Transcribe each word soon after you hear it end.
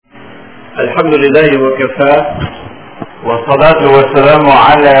الحمد لله وكفى والصلاة والسلام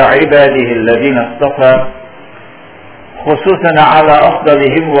على عباده الذين اصطفى خصوصا على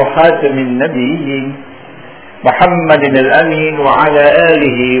أفضلهم وخاتم النبيين محمد الأمين وعلى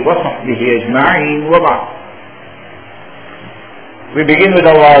آله وصحبه أجمعين وبعد. We begin with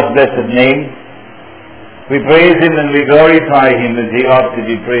Allah's blessed name. We praise Him and we glorify Him as He ought to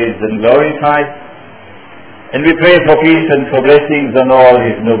be praised and glorified. And we pray for peace and for blessings on all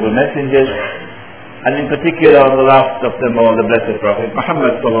His noble messengers, and in particular on the last of them all, the blessed Prophet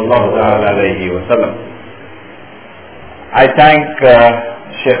Muhammad sallallahu alayhi wa sallam. I thank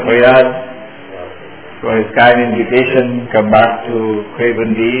Sheikh Riyad for his kind invitation. Come back to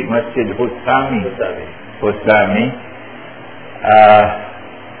Cravenby Masjid Hustami.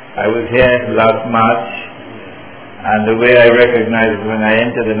 I was here last March, and the way I recognized when I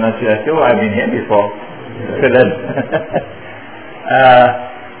entered the masjid, I said, I've been here before.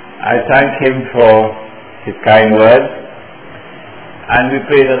 I thank him for his kind words, and we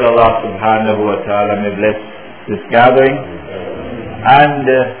pray that Allah subhanahu wa ta'ala may bless this gathering and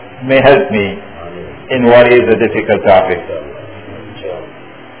may help me in what is a difficult topic.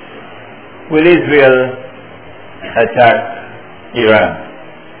 Will Israel attack Iran?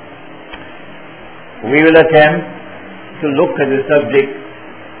 We will attempt to look at the subject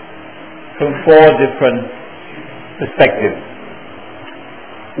from four different perspectives.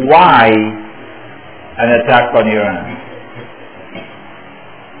 Why an attack on Iran?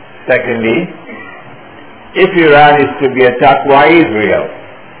 Secondly, if Iran is to be attacked, why Israel?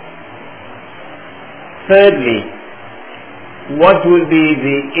 Thirdly, what will be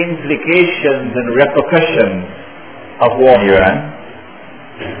the implications and repercussions of war in Iran?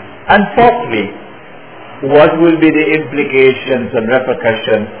 And fourthly, what will be the implications and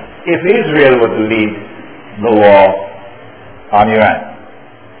repercussions if Israel were to lead the war on Iran?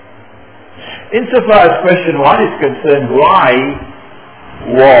 Insofar as question 1 is concerned, why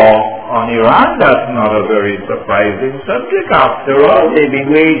war on Iran? That's not a very surprising subject. After all, they've been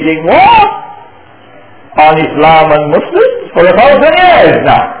waging war on Islam and Muslims for 1,000 years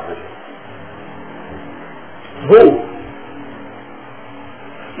now. Who?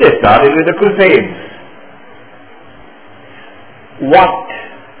 They started with the Crusades. What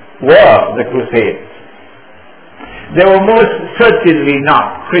were the Crusades? They were most certainly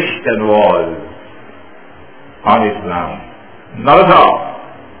not Christian wars on Islam. Not at all.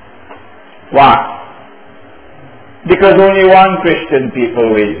 Why? Because only one Christian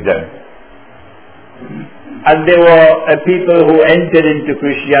people waged them. And they were a people who entered into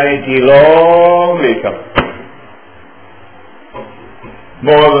Christianity long later.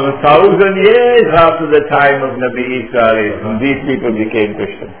 More than 1,000 years after the time of Nabi Isa, these people became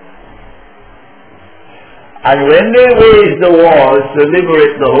Christians. And when they waged the wars to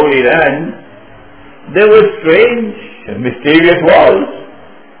liberate the Holy Land, there were strange and mysterious wars.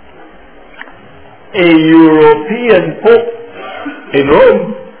 A European Pope in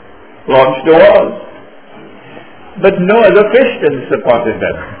Rome launched the wars, but no other Christians supported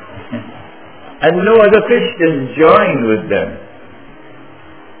them, and no other Christians joined with them.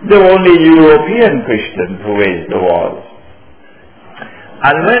 There were only European Christians who waged the wars.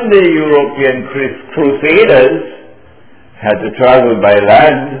 And when the European crusaders had to travel by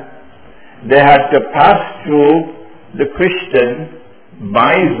land, they had to pass through the Christian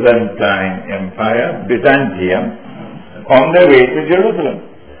Byzantine Empire, Byzantium, on their way to Jerusalem.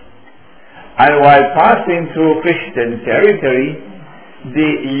 And while passing through Christian territory,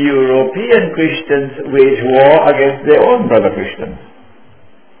 the European Christians waged war against their own brother Christians.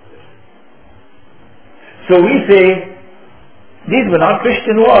 So we say, these were not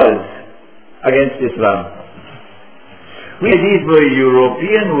Christian wars against Islam. These were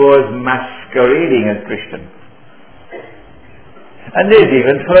European wars masquerading as Christian. And there's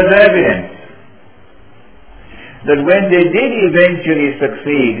even further evidence that when they did eventually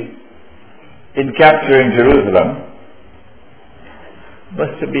succeed in capturing Jerusalem,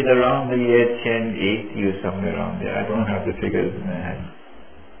 must have been around the year 1080 or somewhere around there. I don't have the figures in my head.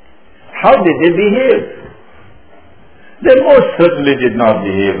 How did they behave? They most certainly did not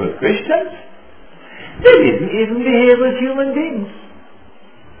behave as Christians. They didn't even behave as human beings.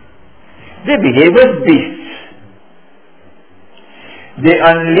 They behaved as beasts. They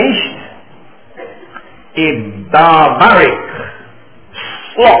unleashed a barbaric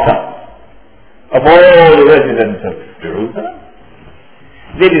slaughter of all the residents of Jerusalem.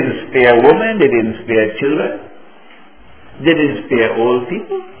 They didn't spare women, they didn't spare children, they didn't spare old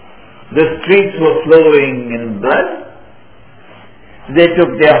people. The streets were flowing in blood. They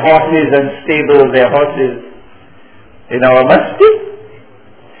took their horses and stabled their horses in our masjid.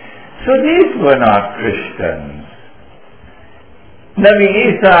 So these were not Christians. Nabi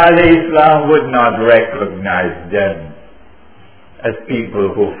Isa alayhi salam would not recognize them as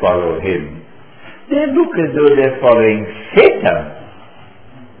people who follow him. They look as though they're following Satan,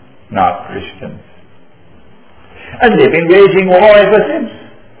 not Christians. And they've been waging war ever since.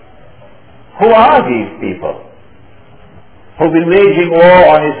 Who are these people who've been waging war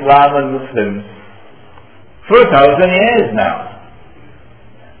on Islam and Muslims for 1,000 years now?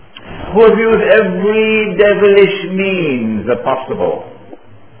 Who have used every devilish means possible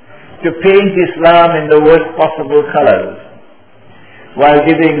to paint Islam in the worst possible colors while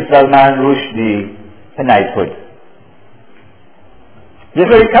giving Salman Rushdie a knighthood. They're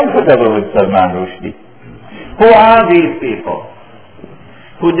very comfortable with Salman Rushdie. Who are these people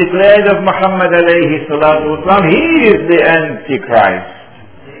who declared of Muhammad alayhi salatu wasalam, he is the Antichrist?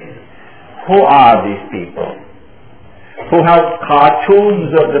 Who are these people who have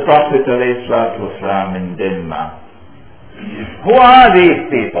cartoons of the Prophet alayhi salatu wasalam in Denmark? Who are these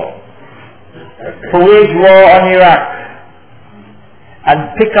people who wage war on Iraq and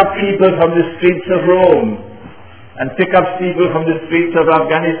pick up people from the streets of Rome and pick up people from the streets of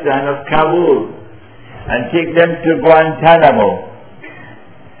Afghanistan, of Kabul, and take them to Guantanamo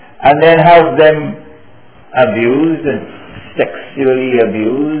and then have them abused and sexually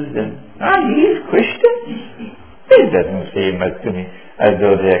abused? And he's Christian. It doesn't seem to me as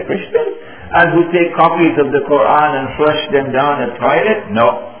though they are Christians. And who take copies of the Quran and flush them down a toilet? No.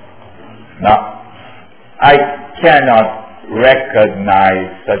 I cannot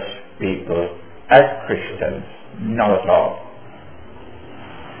recognize such people as Christians. Not at all.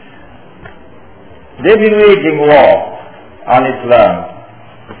 They've been waging war on Islam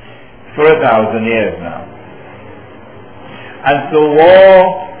for 1,000 years now. And so war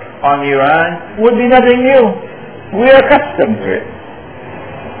on Iran would be nothing new. We are accustomed to it.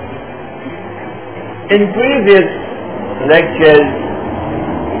 In previous lectures,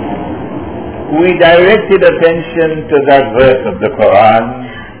 we directed attention to that verse of the Quran,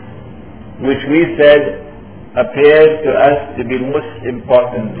 which we said appears to us to be most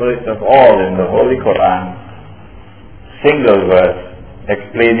important verse of all in the Holy Quran. Single verse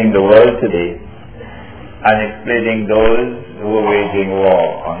explaining the world today and explaining those who are waging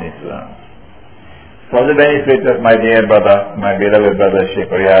war on Islam. For the benefit of my dear brother, my beloved brother Sheikh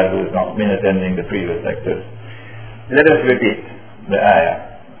Riyad, who has not been attending the previous lectures, let us repeat the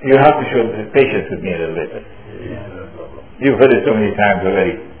ayah. You have to show patience with me a little bit. You've heard it so many times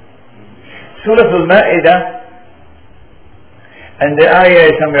already. Surah Al-Ma'idah, and the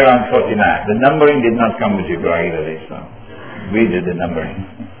ayah is somewhere around 49. The numbering did not come with Jibreel alayhi salam. We did the numbering.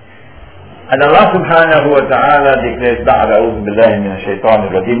 And Allah subhanahu wa ta'ala declares, بَعْدَ أَعُوذُ بِاللَّهِ مِنَ الشَّيْطَانِ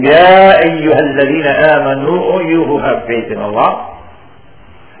الرَّجِيمِ يَا أَيُّهَا الَّذِينَ آمَنُوا, O you who have faith in Allah,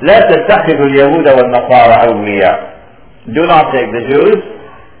 لَا تَتَّخِذُوا الْيَهُودَ وَالنَّصَارَ أَوْلِيَاءَ. Do not take the Jews,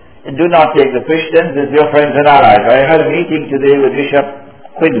 do not take the Christians as your friends and allies. I had a meeting today with Bishop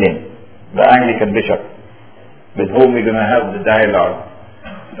Quinlan, the Anglican bishop, with whom we're going to have the dialogue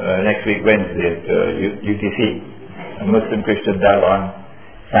next week Wednesday at UTC, a Muslim-Christian dialogue on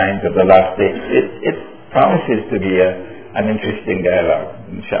signs of the last days. It promises to be an interesting dialogue,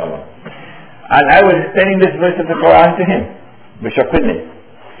 inshallah. And I was explaining this verse of the Quran to him, Bishop Quinlan.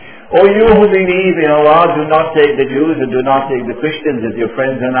 O you who believe in Allah, do not take the Jews and do not take the Christians as your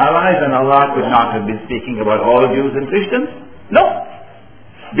friends and allies. And Allah could not have been speaking about all Jews and Christians. No.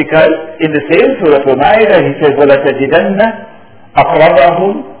 Because in the same Surah Al-Ma'idah, he says, وَلَتَجِدَنَّ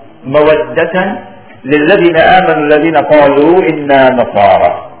أَقْرَبَهُمْ مَوَدَّةً لِلَّذِينَ آمَنُوا الَّذِينَ قَالُوا إِنَّا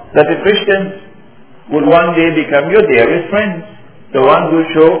نَصَارَى. That the Christians would one day become your dearest friends, the ones who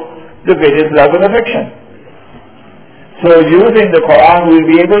show the greatest love and affection. So using the Quran, we'll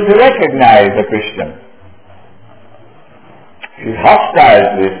be able to recognize a Christian. If he's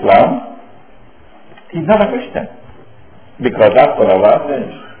hostile to Islam, he's not a Christian. Because that's what Allah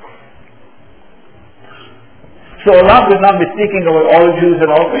says. So Allah will not be speaking about all Jews and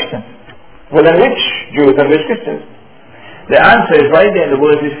all Christians. Well, then which Jews and which Christians? The answer is right there in the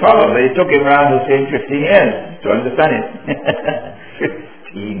verse is followed. It took him around the same 15 years to understand it.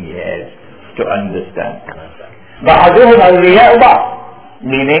 15 years to understand. بَعْضُهُمْ أَوْلِيَاءُ بَعْضٍ,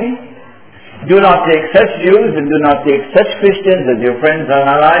 meaning, do not take such Jews and do not take such Christians as your friends and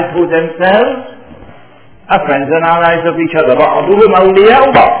allies who themselves are friends and allies of each other. بَعْضُهُمْ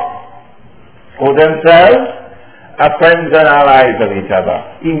أَوْلِيَاءُ بَعْضٍ, who themselves are friends and allies of each other.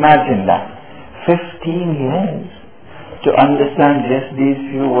 Imagine that. 15 years to understand just these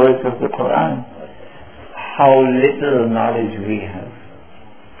few words of the Quran. How little knowledge we have.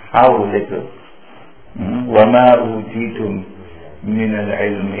 How little. وَمَا أُوتِيتُمْ مِنَ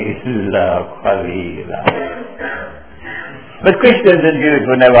الْعِلْمِ إِلَّا قَلِيلًا. But Christians and Jews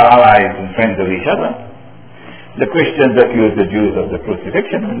were never allies and friends of each other. The Christians accused the Jews of the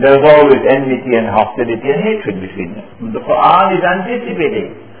crucifixion. There was always enmity and hostility and hatred between them. The Quran is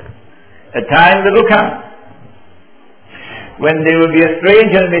anticipating a time that will come when there will be a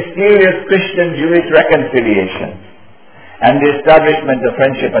strange and mysterious Christian-Jewish reconciliation and the establishment of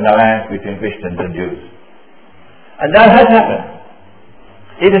friendship and alliance between Christians and Jews. And that has happened.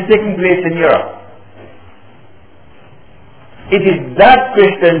 It has taken place in Europe. It is that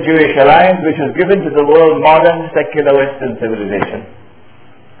Christian-Jewish alliance which has given to the world modern secular Western civilization.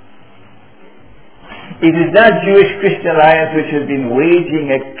 It is that Jewish-Christian alliance which has been waging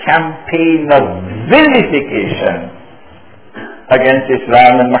a campaign of vilification against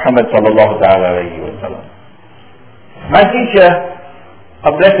Islam and Muhammad sallallahu alayhi wa sallam. My teacher,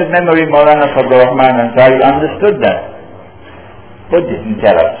 of blessed memory, Maulana Fadlur Rahman Ansari, understood that, but didn't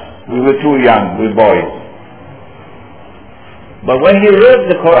tell us. We were too young, we were boys. But when he wrote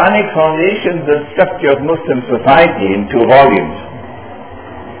the Quranic Foundations and Structure of Muslim Society in 2 volumes,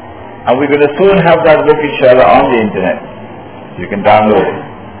 and we're going to soon have that book inshallah on the internet, you can download it.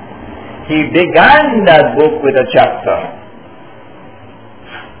 He began that book with a chapter.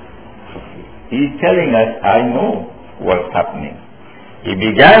 He's telling us, I know what's happening. He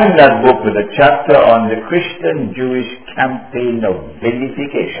began that book with a chapter on the Christian-Jewish campaign of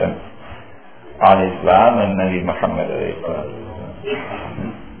vilification on Islam and Nabi Muhammad.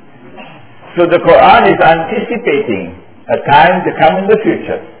 So the Quran is anticipating a time to come in the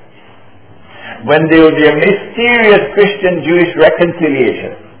future when there will be a mysterious Christian-Jewish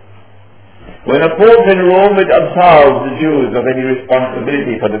reconciliation, when a Pope in Rome would absolve the Jews of any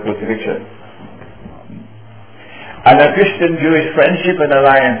responsibility for the crucifixion, and a Christian-Jewish friendship and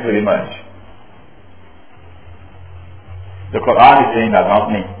alliance will emerge. The Quran is saying that, not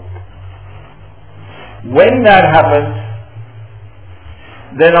me. When that happens,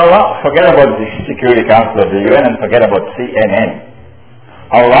 then Allah, forget about the Security Council of the UN and forget about CNN.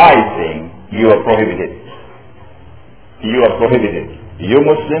 Allah is saying, you are prohibited. You are prohibited. You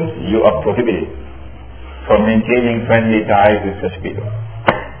Muslims, you are prohibited from maintaining friendly ties with such people.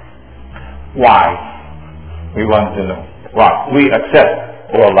 Why? We want to know. Why? We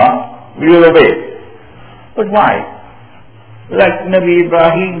accept, oh Allah, we will obey. But why? Like Nabi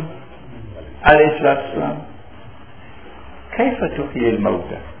Ibrahim alayhi salam, كيف تحيي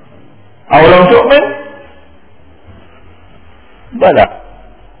الموتى أولم تؤمن بلى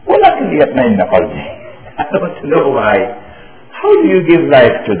ولكن ليطمئن قلبي. I want to know why. How do you give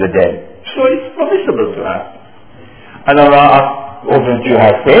life to the dead? So it's permissible to ask. And Allah asks, oh, don't you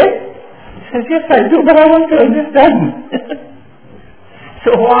have faith? He says, yes I do, but I want to understand.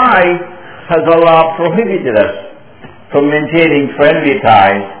 So why has Allah prohibited us from maintaining friendly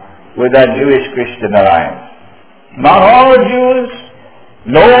ties with that Jewish-Christian alliance? Not all Jews.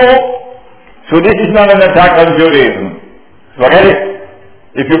 No. So this is not an attack on Judaism. Forget it.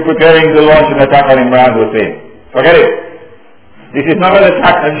 If you're preparing to launch an attack on Imran Hussein, forget it. This is not an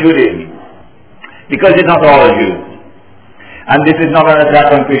attack on Judaism. Because it's not all Jews. And this is not an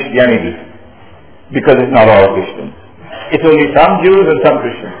attack on Christianity. Because it's not all Christians. It's only some Jews and some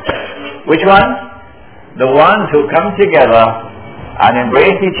Christians. Which ones? The ones who come together and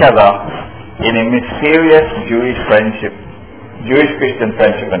embrace each other in a mysterious Jewish friendship, Jewish-Christian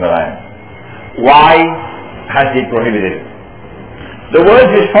friendship and alliance. Why has he prohibited it? The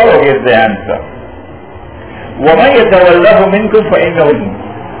words which follow gives the answer. وَمَنْ يَتَوَلَّهُ مِنْكُمْ فَإِنَّهُ مِنْهُمْ.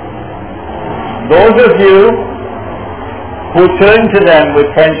 Those of you who turn to them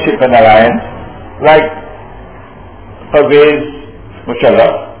with friendship and alliance, like Pervez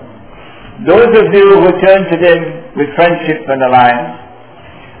Musharraf, those of you who turn to them with friendship and alliance,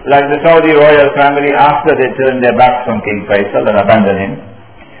 like the Saudi royal family after they turned their backs on King Faisal and abandoned him,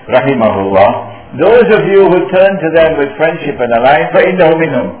 rahimahullah, those of you who turn to them with friendship and alliance, فَإِنَّهُ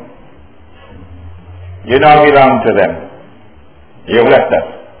مِنْهُمْ. You now belong to them. You've left us.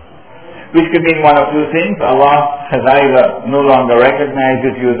 Which could mean one of two things. Allah has either no longer recognized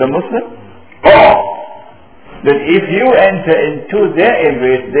you as a Muslim, or that if you enter into their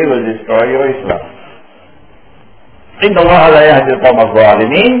embrace, they will destroy your Islam. إِنَّ اللَّهَ لَا يَهْدِي الْقَوْمَ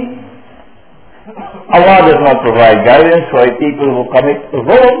الظَّالِمِينَ. Allah does not provide guidance for a people who commit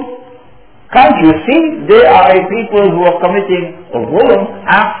zulm. Can't you see? They are a people who are committing zulm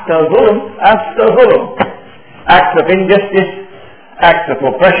after zulm after zulm. Acts of injustice, acts of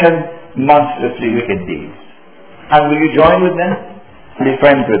oppression, monstrously wicked deeds. And will you join with them? Be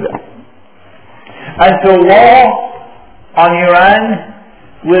friends with them. And so war on Iran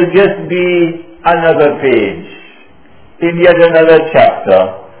will just be another page in yet another chapter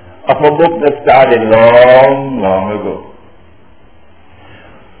of a book that started long, long ago.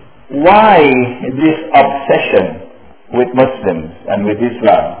 Why this obsession with Muslims and with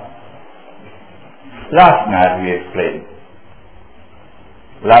Islam? Last night we explained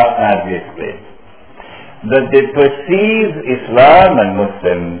that they perceive Islam and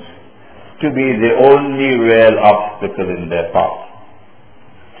Muslims to be the only real obstacle in their path,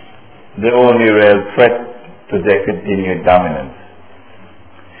 the only real threat to their continued dominance,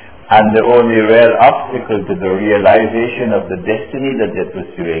 and the only real obstacle to the realization of the destiny that they're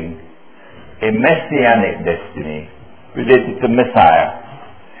pursuing, a messianic destiny related to Messiah,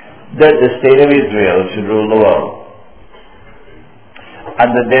 that the state of Israel should rule the world,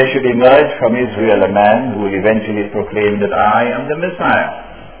 and that there should emerge from Israel a man who will eventually proclaim that I am the Messiah.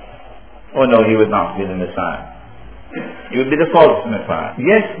 Oh no, he would not be the Messiah. He would be the false Messiah.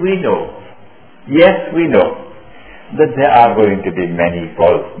 Yes, we know that there are going to be many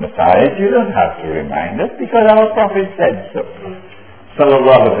false messiahs. You don't have to remind us, because our Prophet said so.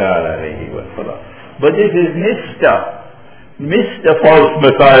 Sallallahu alayhi wa sallam. But this is Mr. False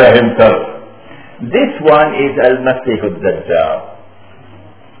Messiah himself. This one is Al-Masih al-Dajjal,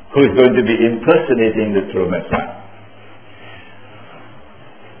 who is going to be impersonating the true Messiah.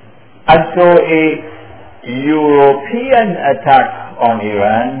 And so a European attack on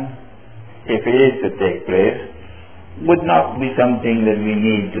Iran, if it is to take place, would not be something that we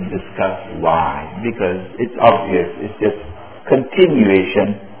need to discuss why, because it's obvious, it's just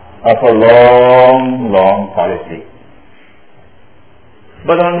continuation of a long, long policy.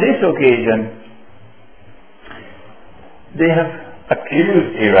 But on this occasion, they have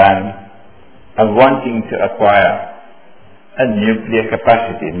accused Iran of wanting to acquire a nuclear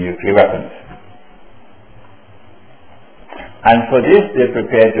capacity, nuclear weapons. And for this they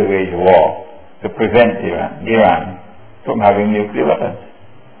prepare to wage war to prevent Iran from having nuclear weapons.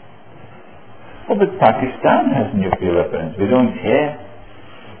 Oh, but Pakistan has nuclear weapons. We don't hear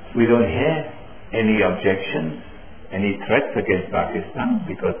any objections, any threats against Pakistan,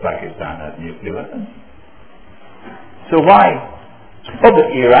 because Pakistan has nuclear weapons. So why? Oh,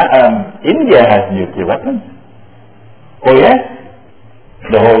 but India has nuclear weapons. Oh yes,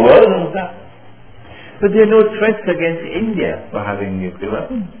 the whole world knows that. But there are no threats against India for having nuclear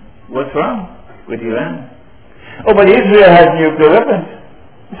weapons. What's wrong with Iran? Oh, but Israel has nuclear weapons.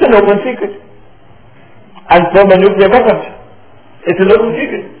 It's an open secret. And so are nuclear weapons. It's an open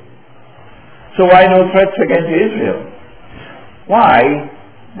secret. So why no threats against Israel? Why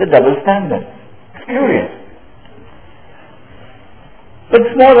the double standard? It's curious. But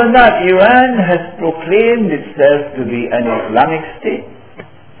more than that, Iran has proclaimed itself to be an Islamic state.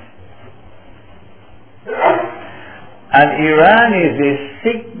 And Iran is a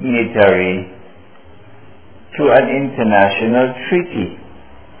signatory to an international treaty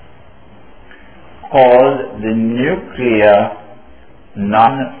called the Nuclear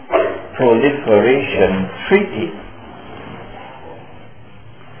Non-Proliferation Treaty.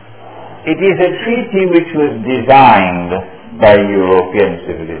 It is a treaty which was designed by European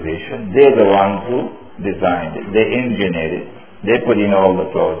civilization. They're the ones who designed it. They engineered it. They put in all the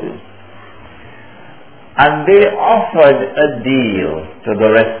clauses. And they offered a deal to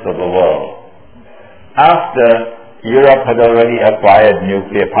the rest of the world after Europe had already acquired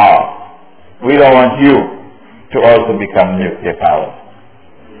nuclear power. We don't want you to also become nuclear power.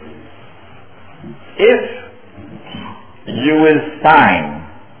 If you will sign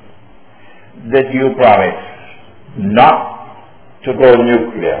that you promise not to go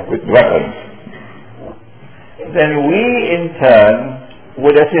nuclear with weapons, then we in turn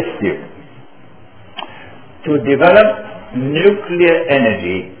would assist you to develop nuclear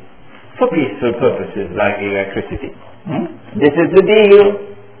energy for peaceful purposes like electricity. This is the deal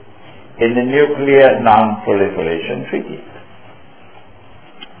in the Nuclear Non-Proliferation Treaty.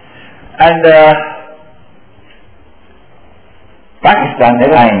 And Pakistan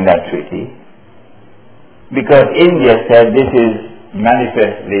signed that treaty because India said this is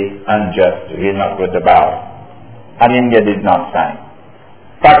manifestly unjust, we are not going to bow. And India did not sign.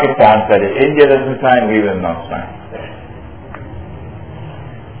 Pakistan said if India doesn't sign, we will not sign.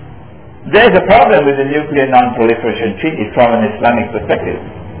 There's a problem with the Nuclear Non-Proliferation Treaty from an Islamic perspective.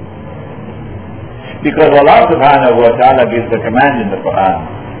 Because Allah subhanahu wa ta'ala gives a command in the Quran.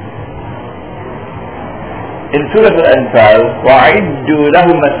 In Surah Al-Anfal, وَأَعِدُّوا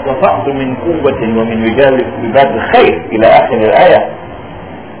لَهُمْ مَا اسْتَطَعْتُم مِّن قُوَّةٍ وَمِنْ رِبَاطِ الْخَيْلِ إِلَى آخِرِ الْآيَةِ.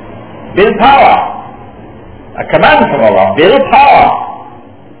 Build power. A command from Allah. Build power.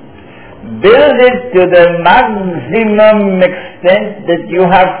 Build it to the maximum extent that you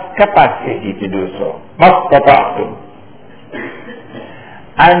have capacity to do so. مَا اسْتَطَعْتُم.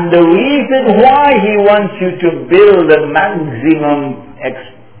 And the reason why he wants you to build the maximum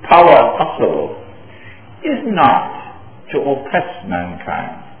power possible is not to oppress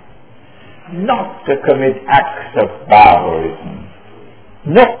mankind, not to commit acts of barbarism,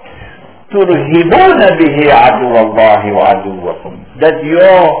 not تُرْهِبُونَ بِهِ عَدُوَّ اللَّهِ وَعَدُوَّكُمْ, that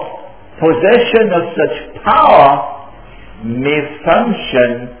your possession of such power may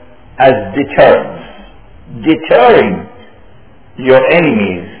function as deterrence, deterring your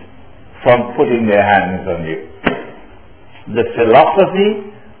enemies from putting their hands on you. The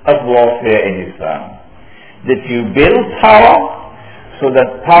philosophy of warfare in Islam, that you build power so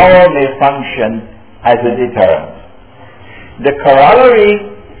that power may function as a deterrent. The corollary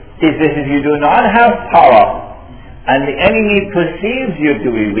is that if you do not have power and the enemy perceives you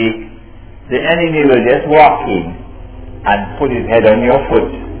to be weak, the enemy will just walk in and put his head on your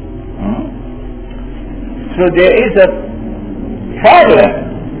foot. So there is a problem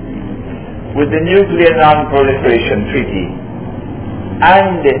with the Nuclear Non-Proliferation Treaty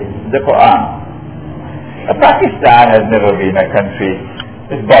and the Quran. Pakistan has never been a country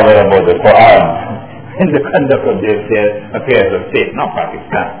that's bothered about the Quran in the conduct of their affairs of state, not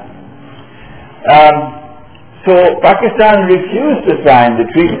Pakistan. So Pakistan refused to sign the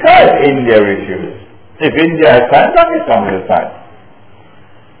treaty because India refused. If India had signed, Pakistan would have signed.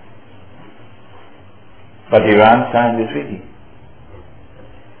 But Iran signed the treaty.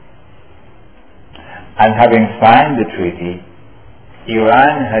 And having signed the treaty,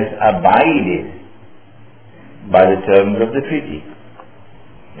 Iran has abided by the terms of the treaty.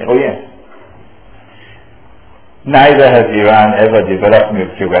 Oh yes. Neither has Iran ever developed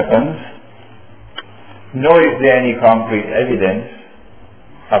nuclear weapons, nor is there any concrete evidence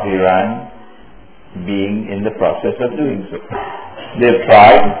of Iran being in the process of doing so. They've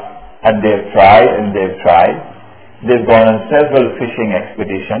tried, and they've tried, and they've tried. They've gone on several fishing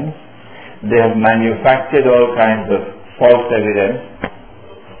expeditions. They have manufactured all kinds of false evidence,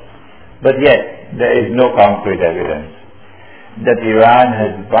 but yet there is no concrete evidence that Iran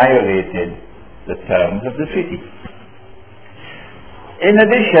has violated the terms of the treaty. In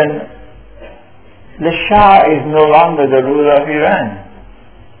addition, the Shah is no longer the ruler of Iran.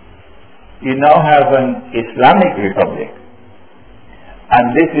 You now have an Islamic Republic,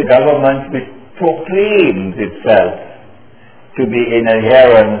 and this is a government which proclaims itself to be in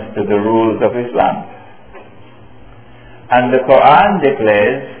adherence to the rules of Islam. And the Quran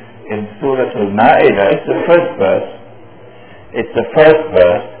declares in Surah Al-Ma'idah, it's the first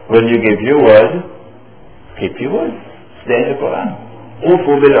verse, when you give your word, keep your word. Stay in the Quran.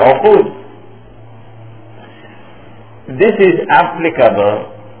 Ufu bil-uqud. This is applicable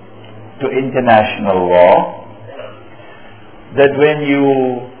to international law, that when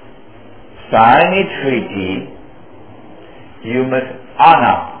you sign a treaty, you must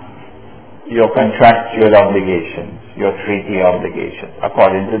honor your contractual obligations, your treaty obligations,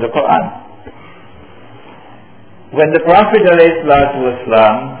 according to the Quran. When the Prophet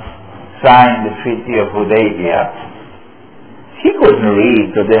ﷺ signed the Treaty of Hudaybiyah, he couldn't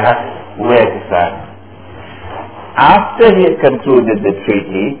read, so they had where to sign. After he had concluded the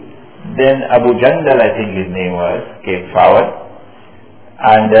treaty, then Abu Jandal, I think his name was, came forward,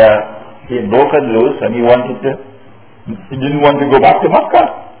 and he had broken loose, and he didn't want to go back to Makkah.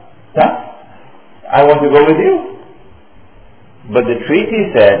 Huh? I want to go with you. But the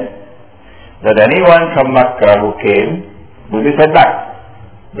treaty said that anyone from Makkah who came would be sent back,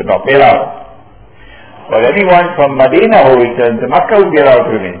 would not be allowed. But anyone from Medina who returned to Makkah would be allowed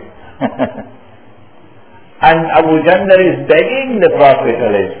to remain. And Abu Jandal is begging the Prophet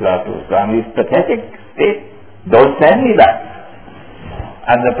ﷺ, his pathetic state, don't send me back.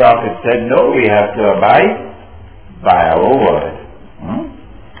 And the Prophet said, no, we have to abide by our word.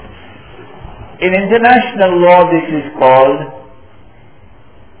 In international law, this is called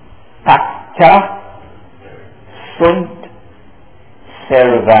Pacta Sunt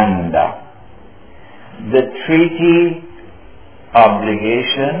Servanda. The treaty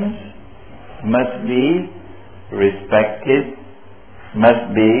obligations must be respected,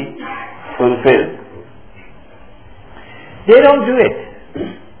 must be fulfilled. They don't do it.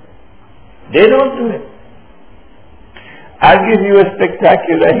 They don't do it. I'll give you a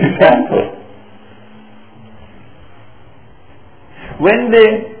spectacular example. When the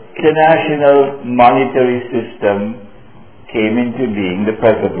international monetary system came into being, the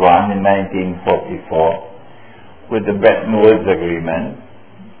present one, in 1944, with the Bretton Woods Agreement,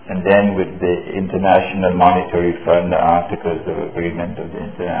 and then with the International Monetary Fund, the Articles of Agreement of the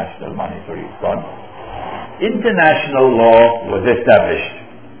International Monetary Fund, international law was established.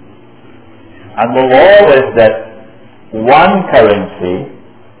 And the law was that one currency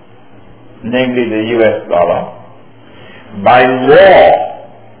namely the US dollar, by law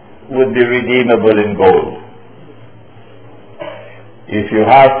would be redeemable in gold. If you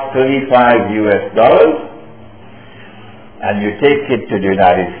have 35 US dollars and you take it to the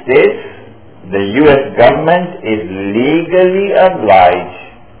United States, the US government is legally obliged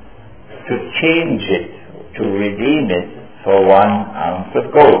to change it, to redeem it for 1 ounce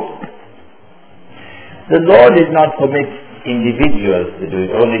of gold. The law did not permit individuals to do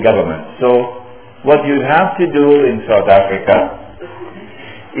it, only government. So what you'd have to do in South Africa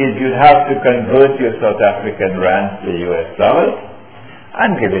is you'd have to convert your South African rands to US dollars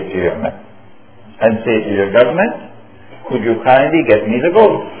and give it to your government and say to your government, could you kindly get me the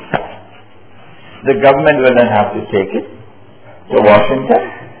gold? The government will then have to take it to Washington,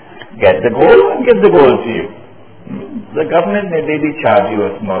 get the gold and give the gold to you. The government may maybe charge you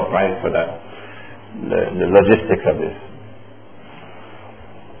a small price for that, the logistics of this.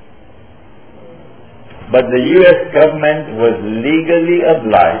 But the US government was legally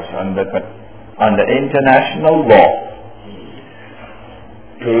obliged under international law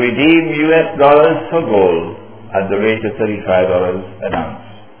to redeem US dollars for gold at the rate of $35 an ounce.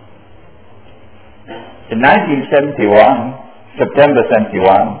 In 1971, September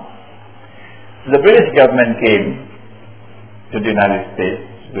 71, the British government came to the United States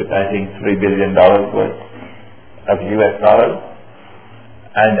with, I think, $3 billion worth of US dollars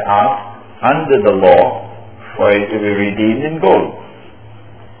and asked under the law for it to be redeemed in gold.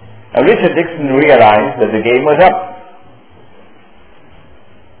 Now, Richard Nixon realized that the game was up.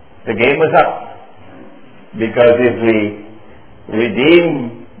 The game was up. Because if we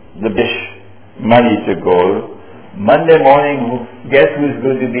redeem the British money to gold, Monday morning, guess who's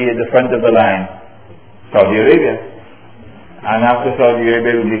going to be at the front of the line? Saudi Arabia. And after Saudi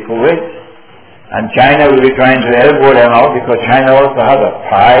Arabia will be Kuwait. And China will be trying to elbow them out because China also has a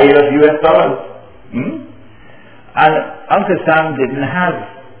pile of US dollars. And Uncle Sam didn't have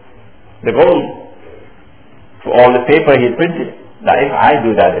the gold for all the paper he printed. Now if I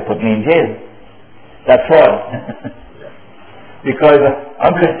do that, they put me in jail. That's fraud. Because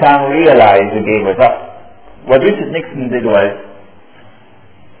Uncle Sam realized the game was up. What Richard Nixon did was,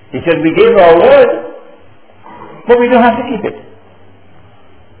 he said, we gave our word, but we don't have to keep it.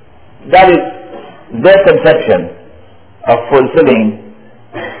 That is their conception of fulfilling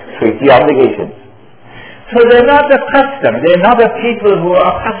treaty obligations. So they're not accustomed, they're not a people who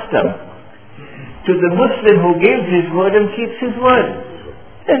are accustomed to the Muslim who gives his word and keeps his word.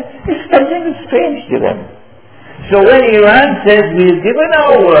 It's something that's strange to them. So when Iran says we've given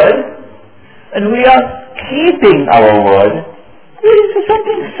our word and we are keeping our word, it's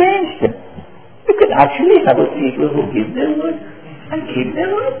something strange to them. You can actually have a people who give their word and keep their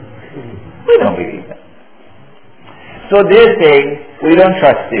word. We don't believe that. So they're saying, we don't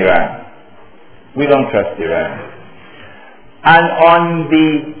trust Iran. We don't trust Iran. And on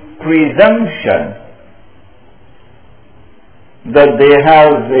the presumption that they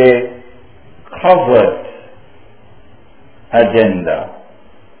have a covert agenda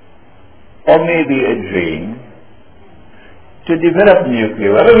or maybe a dream to develop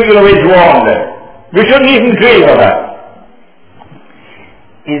nuclear weapons, we're going to wage war on them. We shouldn't even dream of that.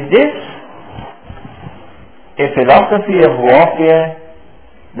 Is this a philosophy of warfare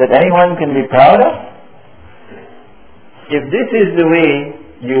that anyone can be proud of? If this is the way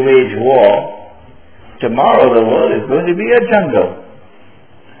you wage war, tomorrow the world is going to be a jungle.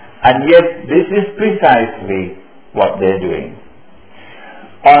 And yet this is precisely what they're doing.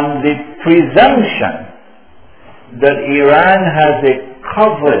 On the presumption that Iran has a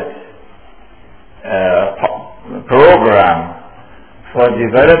covert program for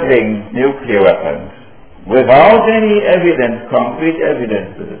developing nuclear weapons without any evidence, concrete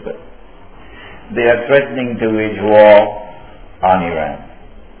evidence to this, they are threatening to wage war on Iran.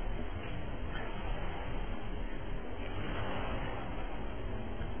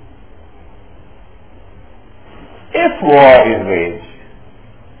 If war is waged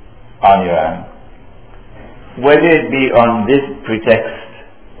on Iran, whether it be on this pretext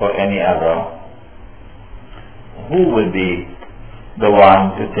or any other, who will be the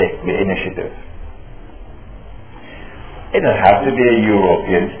one to take the initiative? It will have to be a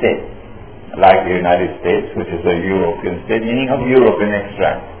European state, like the United States, which is a European state, meaning of European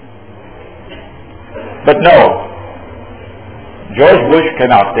extract. But no, George Bush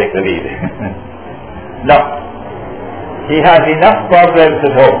cannot take the lead. No. He has enough problems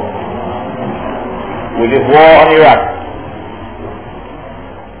at home with his war on Iraq,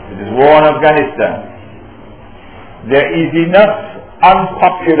 with his war on Afghanistan. There is enough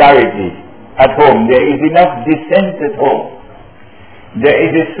unpopularity at home. There is enough dissent at home. there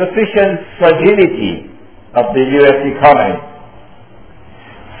is a sufficient fragility of the US economy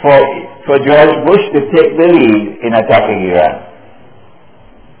for George Bush to take the lead in attacking Iran.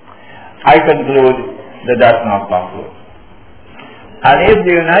 I conclude that that's not possible. And if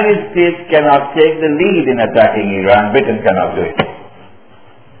the United States cannot take the lead in attacking Iran, Britain cannot do it.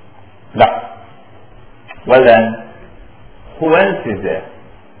 No. Well then, who else is there?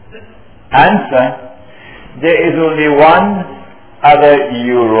 Answer, there is only one other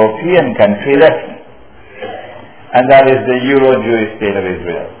European country left, and that is the Euro-Jewish state of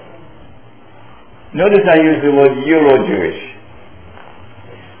Israel. Notice I use the word Euro-Jewish,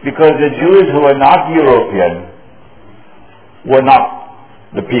 because the Jews who were not European were not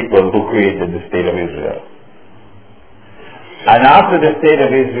the people who created the state of Israel. And after the state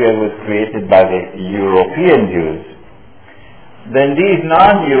of Israel was created by the European Jews, then these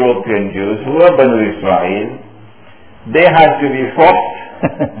non-European Jews who were Banu Israel, they had to be forced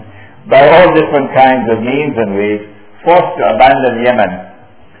by all different kinds of means and ways, forced to abandon Yemen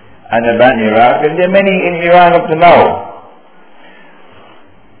and abandon Iraq, and there are many in Iran up to now,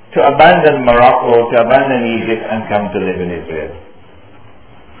 to abandon Morocco, to abandon Egypt and come to live in Israel.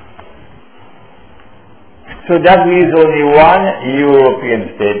 So that leaves only one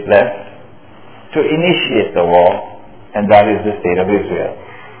European state left to initiate the war, and that is the state of Israel.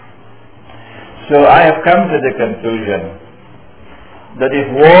 So I have come to the conclusion that if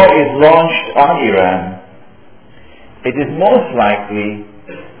war is launched on Iran, it is most likely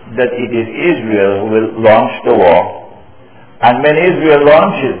that it is Israel who will launch the war. And when Israel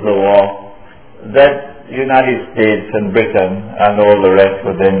launches the war, that the United States and Britain and all the rest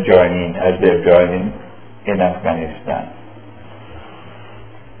will then join in as they've joined in Afghanistan.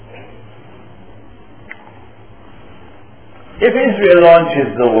 If Israel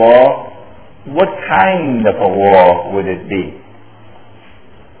launches the war, what kind of a war would it be?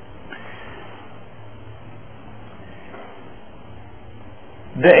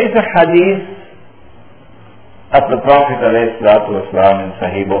 There is a hadith of the Prophet ﷺ in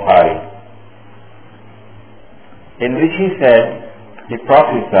Sahih Bukhari, in which he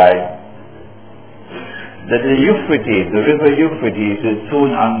prophesied that the Euphrates, the river Euphrates, will soon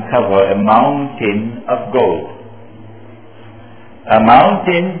uncover a mountain of gold. A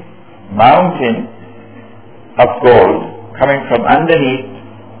mountain of gold coming from underneath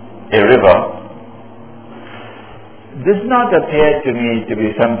a river does not appear to me to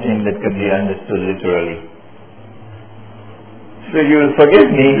be something that can be understood literally. So you will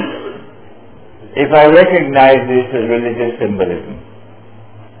forgive me if I recognize this as religious symbolism.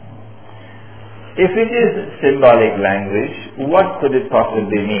 If it is symbolic language, what could it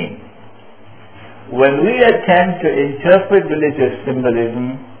possibly mean? When we attempt to interpret religious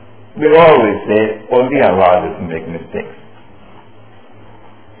symbolism, we always say, only Allah doesn't make mistakes.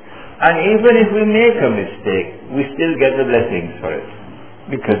 And even if we make a mistake, we still get the blessings for it,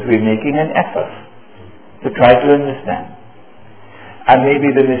 because we're making an effort to try to understand. And maybe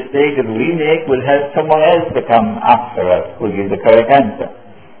the mistake that we make will help someone else to come after us who will give the correct answer.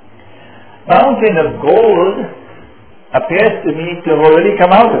 Mountain of gold appears to me to have already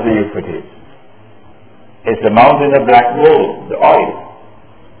come out of the Euphrates. It's the mountain of black gold, the oil.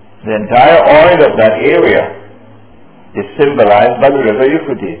 The entire oil of that area is symbolized by the river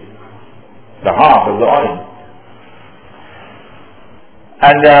Euphrates, the heart of the oil.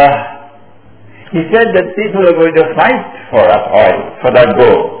 And he said that people are going to fight for that oil, for that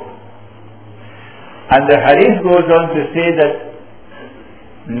gold. And the hadith goes on to say that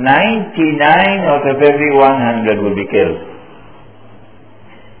 99 out of every 100 will be killed.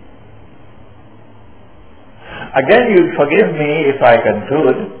 Again, you'll forgive me if I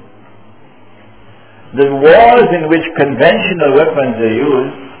conclude that wars in which conventional weapons are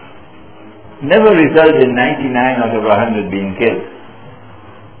used never result in 99 out of 100 being killed.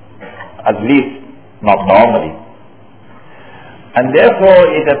 At least, not normally. And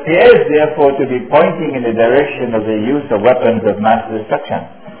therefore, it appears to be pointing in the direction of the use of weapons of mass destruction.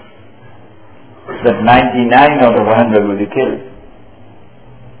 That 99 out of 100 will be killed.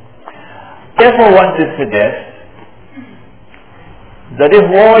 Therefore, one to suggest that if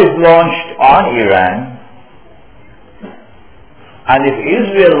war is launched on Iran, and if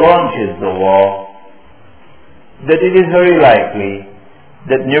Israel launches the war, that it is very likely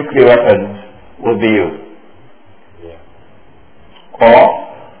that nuclear weapons will be used.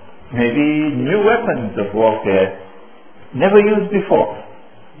 Or maybe new weapons of warfare never used before,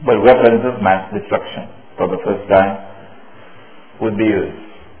 but weapons of mass destruction for the first time would be used.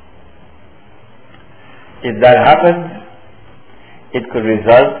 If that happens, it could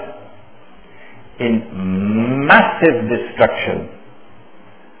result in massive destruction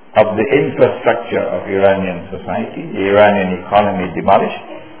of the infrastructure of Iranian society, the Iranian economy demolished.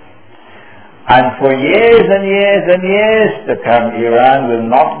 And for years and years and years to come, Iran will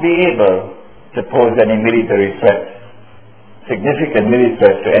not be able to pose any military threat, significant military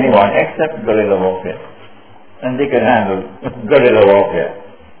threat to anyone except guerrilla warfare. And they can handle guerrilla warfare.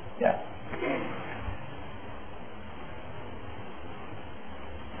 Yeah.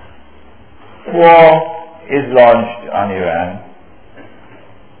 War is launched on Iran.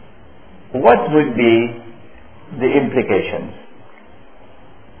 What would be the implications?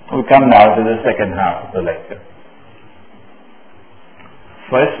 We come now to the second half of the lecture.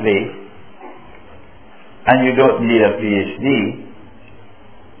 Firstly, and you don't need a PhD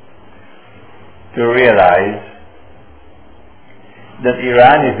to realize that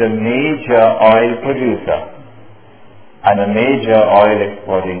Iran is a major oil producer and a major oil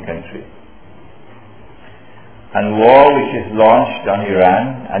exporting country. And war which is launched on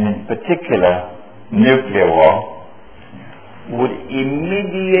Iran, and in particular nuclear war, would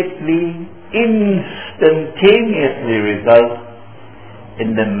immediately, instantaneously result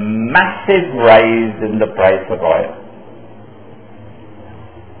in the massive rise in the price of oil.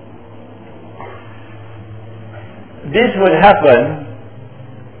 This would happen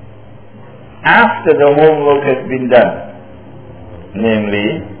after the homework has been done,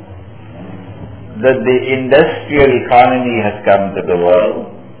 namely that the industrial economy has come to the world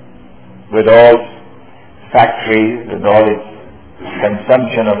with all its factories, with all its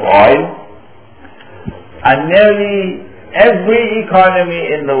consumption of oil, and nearly every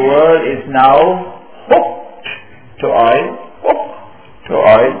economy in the world is now hooked to oil,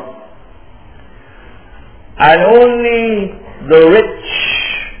 and only the rich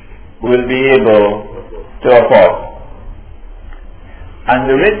will be able to afford. And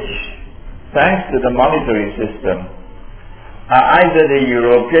the rich, thanks to the monetary system, are either the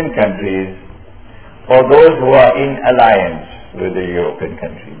European countries or those who are in alliance with the European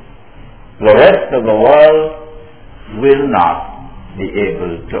countries. The rest of the world will not be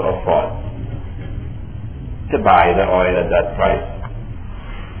able to afford to buy the oil at that price.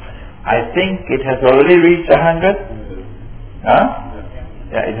 I think it has already reached 100.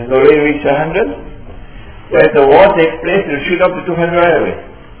 Yeah, it has already reached 100. Where the war takes place, it will shoot up to 200 right away.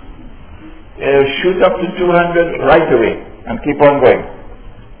 It will shoot up to 200 right away and keep on going.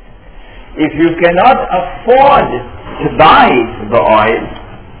 If you cannot afford to buy the oil,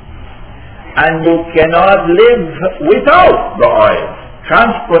 and you cannot live without the oil,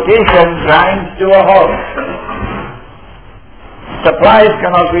 transportation grinds to a halt. Supplies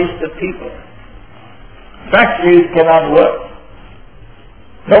cannot reach the people. Factories cannot work.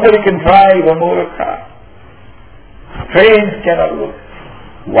 Nobody can drive a motor car. Trains cannot work.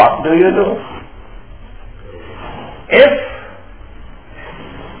 What do you do? If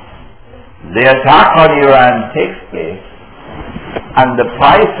the attack on Iran takes place and the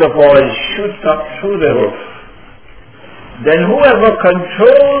price of oil shoots up through the roof, then whoever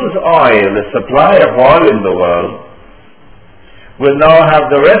controls oil, the supply of oil in the world, will now have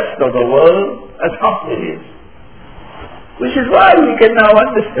the rest of the world as hostages. Which is why we can now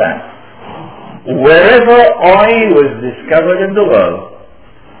understand. Wherever oil was discovered in the world,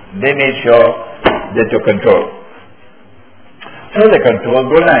 they made sure they took control. So they controlled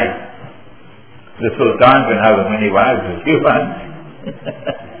Brunei. The Sultan can have as many wives as he wants.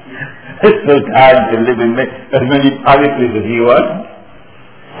 The Sultan can live in as many palaces as he wants.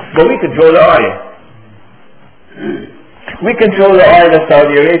 But we control the oil. We control the oil of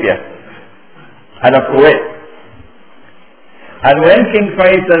Saudi Arabia and of Kuwait. And when King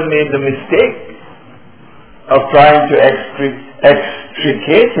Faisal made the mistake of trying to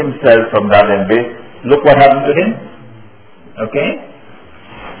extricate himself from that embrace, look what happened to him. Okay?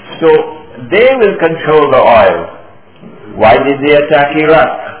 So they will control the oil. Why did they attack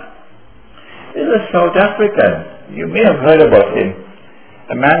Iraq? He's a South African. You may have heard about him.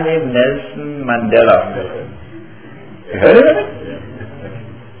 A man named Nelson Mandela. You heard of it?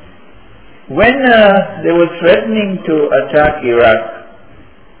 When they were threatening to attack Iraq,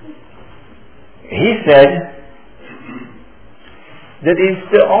 he said that it's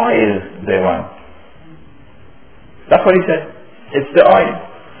the oil they want. That's what he said. It's the oil.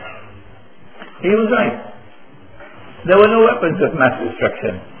 He was right. There were no weapons of mass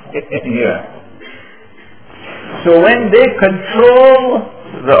destruction in Iraq. So when they control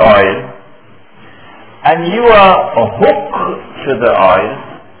the oil, and you are hooked to the oil,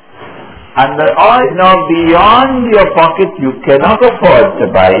 and the oil is now beyond your pocket, you cannot afford to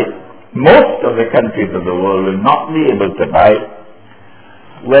buy it. Most of the countries of the world will not be able to buy it.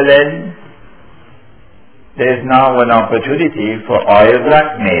 Well then there is now an opportunity for oil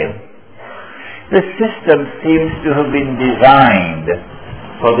blackmail. The system seems to have been designed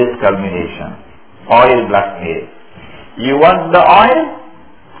for this culmination. Oil blackmail. You want the oil?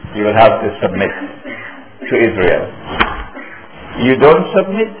 You will have to submit to Israel. You don't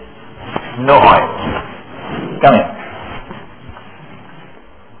submit? No oil. Come in.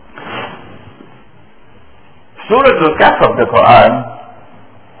 Surah Al-Kahf of the Quran,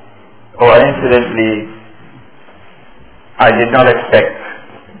 incidentally, I did not expect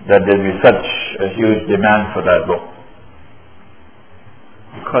that there would be such a huge demand for that book.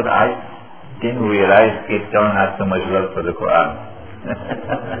 Because I didn't realize Cape Town has so much love for the Quran.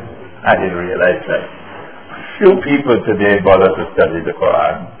 I didn't realize that. Few people today bother to study the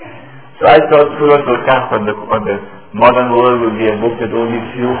Quran. So I thought Surah Al-Kahf on the modern world would be a book that only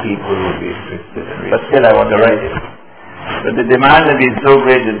few people would be interested in. But still I want to write it. But the demand has been so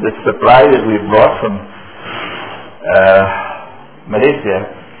great that the supply that we brought from Malaysia,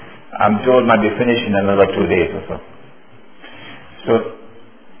 I'm told might be finished in another 2 days or so. So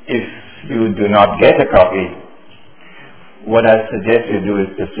if you do not get a copy, what I suggest you do is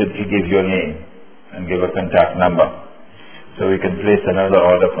to simply give your name and give a contact number, so we can place another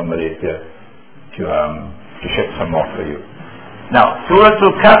order from Malaysia to ship some more for you. Now, Surah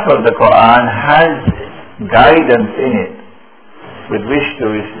Al-Kahf of the Quran has guidance in it with which to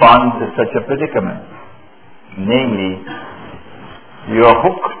respond to such a predicament. Namely, you are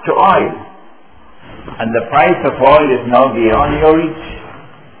hooked to oil, and the price of oil is now beyond your reach.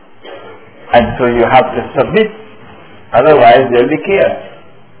 And so you have to submit, otherwise there will be chaos.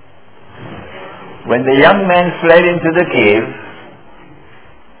 When the young men fled into the cave,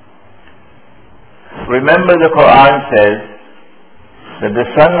 remember the Quran says that the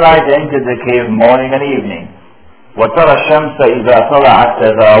sunlight entered the cave morning and evening. وَتَرَى الشَّمْسَ إِذَا طَلَعَتْ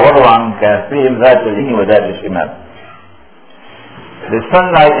تَزَاوَرُ عَنْ كَهْفِهِمْ ذَاتَ الْيَمِينِ وَذَاتَ الشِّمَالِ. The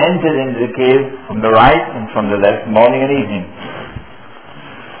sunlight entered into the cave from the right and from the left, morning and evening.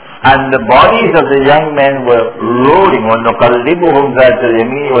 And the bodies of the young men were rolling. وَنُقَلِّبُهُمْ ذَاتَ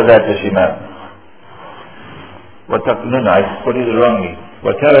الْيَمِينِ وَذَاتَ الشِّمَالِ. I put it wrongly.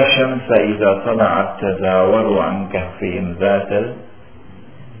 وَتَرَى الشَّمْسَ إِذَا طَلَعَتْ تَزَاوَرُ عَنْ كَهْفِهِمْ ذَاتَ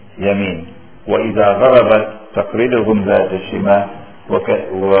الْيَمِينِ وَإِذَا غَرَبَتْ تَقْرِضُهُمْ ذَاتَ الشِّمَالِ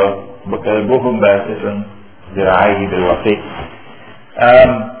وَكَلْبُهُمْ بَاسِطٌ ذِرَاعَيْهِ بِالْوَسِيطِ.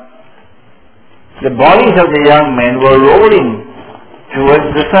 The bodies of the young men were rolling towards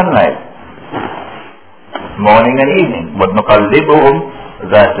the sunlight, morning and evening. وَنُقَلِّبُهُمْ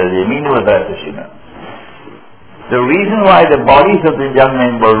ذَاتَ الْيَمِينِ وَذَاتَ الشِّمَالِ. The reason why the bodies of the young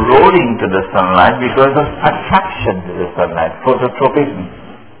men were rolling to the sunlight because of attraction to the sunlight, phototropism.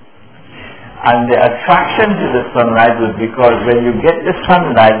 And the attraction to the sunlight was because when you get the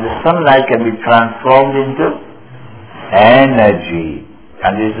sunlight can be transformed into energy.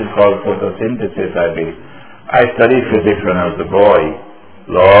 And this is called photosynthesis, I believe. I studied physics when I was a boy,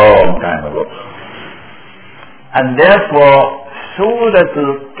 long time ago. And therefore, Surah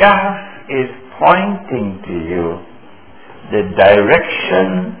Al-Kahf is pointing to you the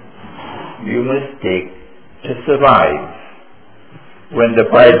direction you must take to survive when the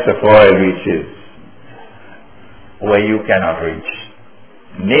price of oil reaches where you cannot reach.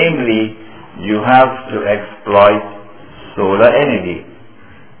 Namely, you have to exploit solar energy.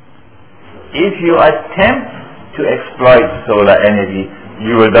 If you attempt to exploit solar energy,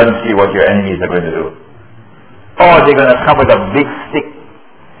 you will then see what your enemies are going to do. Or they're going to come with a big stick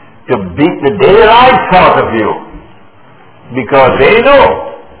to beat the daylights out of you, because they know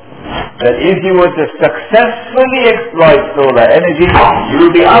that if you were to successfully exploit solar energy, you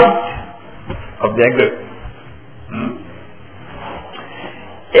will be out of their grip.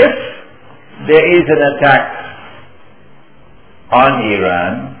 If there is an attack on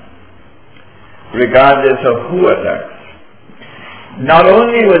Iran, regardless of who attacks, not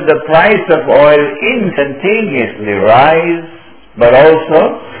only will the price of oil instantaneously rise, but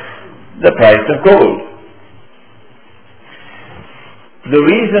also the price of gold. The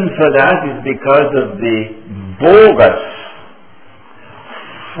reason for that is because of the bogus,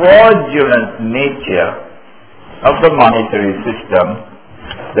 fraudulent nature of the monetary system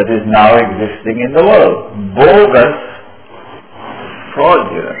that is now existing in the world. Bogus,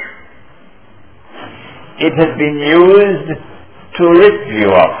 fraudulent. It has been used to rip you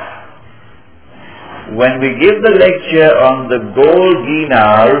off. When we give the lecture on the gold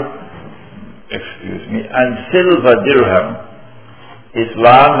dinar, and silver dirham,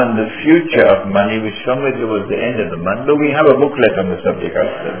 Islam and the future of money, which somewhere towards the end of the month, but we have a booklet on the subject,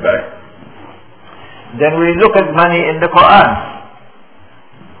 I'll step back. Then we look at money in the Quran.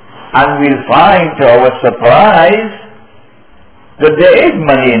 And we'll find to our surprise that there is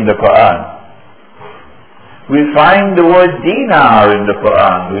money in the Quran. We'll find the word dinar in the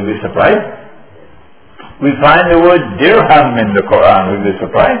Quran. We'll be surprised. We find the word dirham in the Quran. We'll be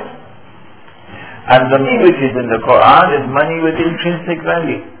surprised. And the money which is in the Quran is money with intrinsic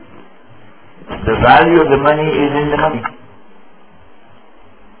value. The value of the money is in the money.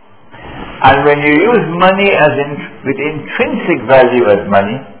 And when you use money with intrinsic value as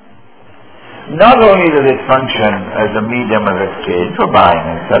money, not only does it function as a medium of exchange for buying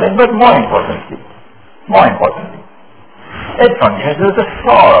and selling, but more importantly, it functions as a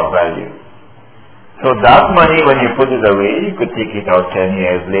store of value. So that money, when you put it away, you could take it out 10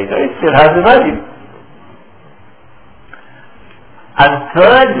 years later, it still has a value. And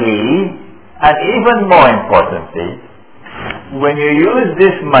thirdly, and even more importantly, when you use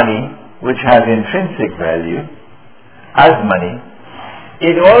this money, which has intrinsic value, as money,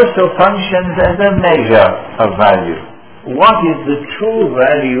 it also functions as a measure of value. What is the true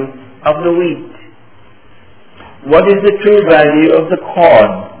value of the wheat? What is the true value of the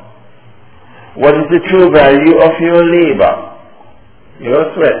corn? What is the true value of your labor?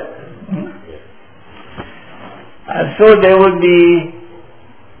 Your sweat? And so there would be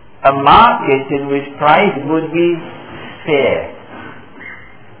a market in which price would be fair.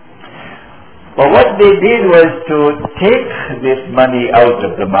 But what they did was to take this money out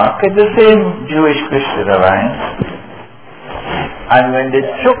of the market, the same Jewish-Christian alliance, and when they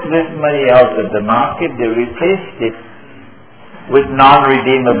took this money out of the market, they replaced it with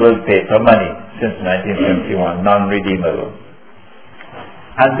non-redeemable paper money since 1971, non-redeemable.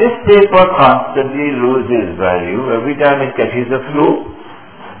 And this paper constantly loses value. Every time it catches the flu,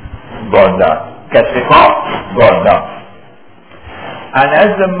 gone down. Catch the cough, gone down. And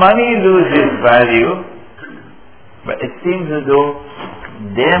as the money loses value, but it seems as though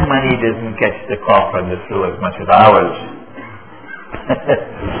their money doesn't catch the cough and the flu as much as ours.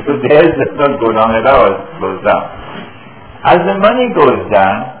 So theirs does not go down at ours goes down. As the money goes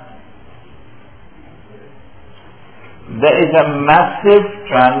down, there is a massive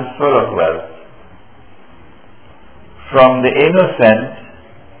transfer of wealth from the innocent,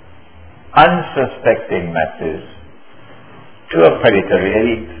 unsuspecting masses to a predatory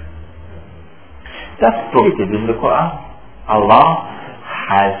elite. That's prohibited in the Quran. Allah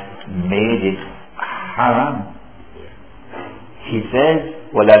has made it haram. He says,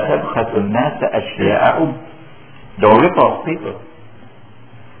 وَلَا تَبْخَسُ النَّاسَ أَشْيَاءَهُمْ. Don't rip off people.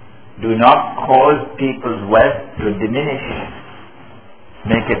 Do not cause people's wealth to diminish.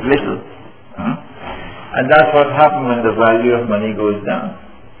 Make it little. And that's what happens when the value of money goes down.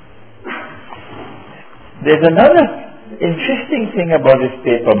 There's another interesting thing about this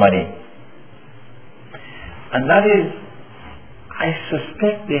paper money. And that is, I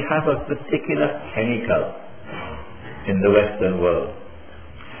suspect they have a particular chemical in the Western world.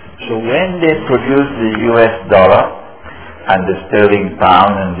 So when they produce the US dollar and the sterling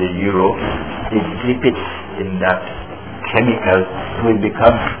pound and the euro, they dip it in that chemical so it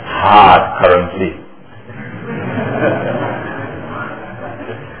becomes hard currency.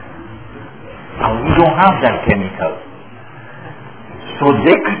 And we don't have that chemical. So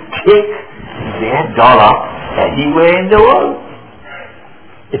they could take their dollar anywhere in the world.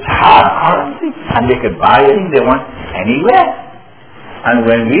 It's hard currency, and they could buy anything they want anywhere. And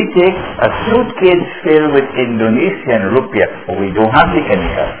when we take a suitcase filled with Indonesian rupiah, we don't have the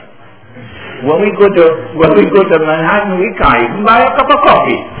chemical. When we go to Manhattan, we can't even buy a cup of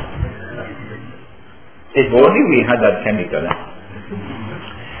coffee. If only we had that chemical.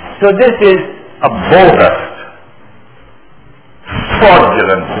 So this is a bogus,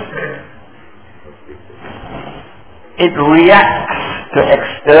 fraudulent system. It reacts to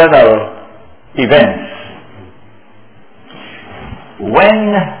external events. When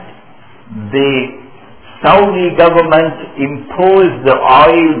the Saudi government imposed the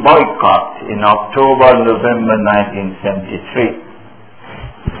oil boycott in October, November 1973,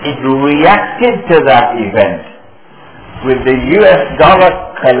 it reacted to that event with the US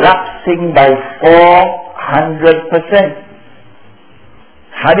dollar collapsing by 400%.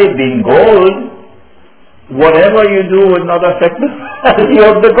 Had it been gold, whatever you do would not affect the value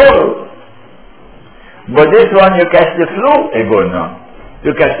of the gold. But this one, you catch the flu, it goes now.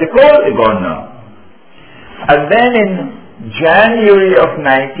 You catch the cold, it goes now. And then in January of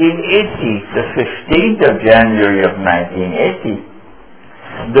 1980, the 15th of January of 1980,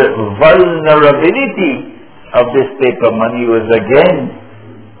 the vulnerability of this paper money was again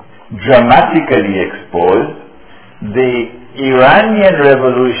dramatically exposed. The Iranian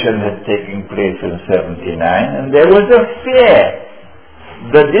revolution had taken place in 79, and there was a fear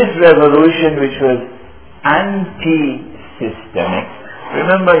this revolution which was anti-systemic,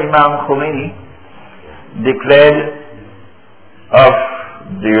 remember Imam Khomeini declared of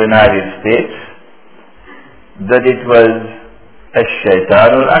the United States that it was a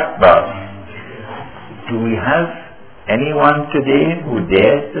Shaitan al-Akbar. Do we have anyone today who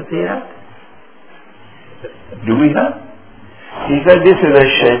dares to say that? Do we have? He said this is a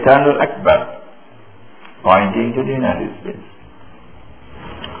Shaitan al-Akbar, pointing to the United States.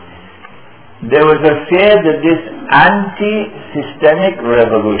 There was a fear that this anti-systemic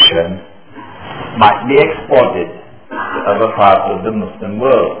revolution might be exported to other parts of the Muslim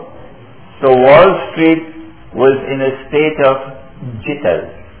world. So Wall Street was in a state of jitters.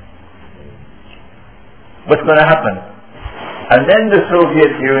 What's going to happen? And then the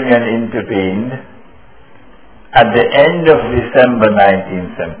Soviet Union intervened at the end of December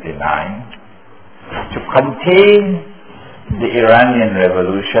 1979 to contain the Iranian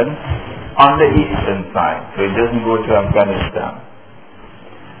revolution on the eastern side, so it doesn't go to Afghanistan.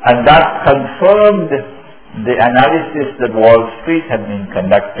 And that confirmed the analysis that Wall Street had been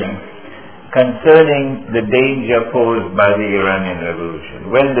conducting concerning the danger posed by the Iranian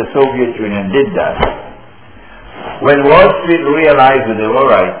revolution. When the Soviet Union did that, when Wall Street realized that they were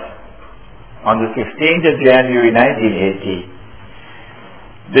right, on the 15th of January 1980,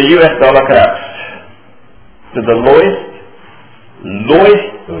 the US dollar collapsed to the lowest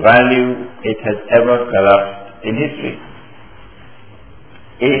value it has ever collapsed in history.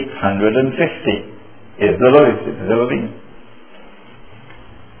 850 is the lowest it has ever been.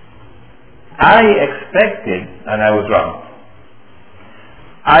 I expected, and I was wrong,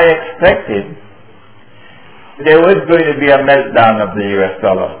 I expected there was going to be a meltdown of the US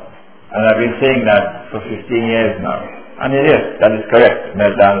dollar. And I've been saying that for 15 years now. And it is, that is correct,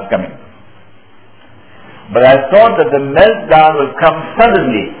 meltdown is coming. But I thought that the meltdown would come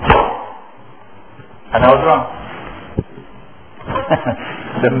suddenly. And I was wrong.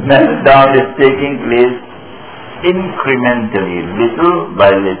 The meltdown is taking place incrementally, little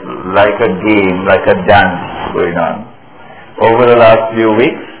by little, like a game, like a dance going on. Over the last few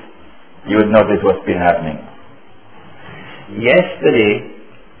weeks, you would notice what's been happening. Yesterday,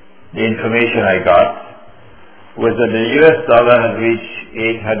 the information I got was that the US dollar had reached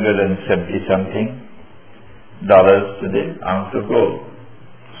 870 something dollars to the ounce of gold.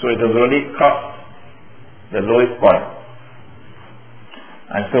 So it has already crossed the lowest point.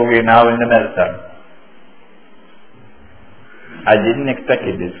 And so we are now in the meltdown. I didn't expect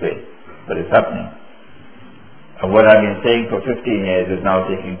it this way, but it's happening. And what I've been saying for 15 years is now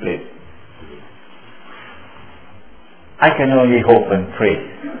taking place. I can only hope and pray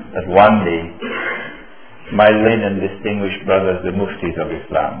that one day my learned and distinguished brothers, the Muftis of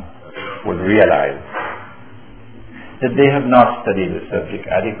Islam, would realize that they have not studied the subject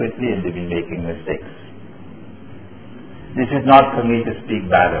adequately and they've been making mistakes. This is not for me to speak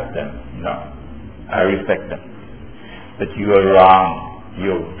bad of them. No. I respect them. But you are wrong.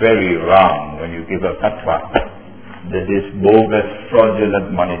 You're very wrong when you give a fatwa that this bogus,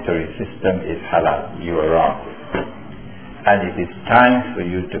 fraudulent monetary system is halal. You are wrong. And it is time for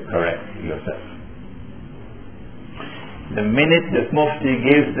you to correct yourself. The minute the Mufti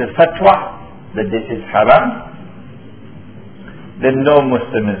gives the fatwa that this is haram, then no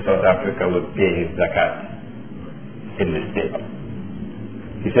Muslim in South Africa would pay his zakat in this state.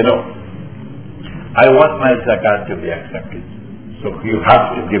 He said, no, I want my zakat to be accepted. So you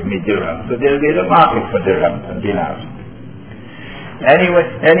have to give me dirham. So there will be a market for dirhams and dinars.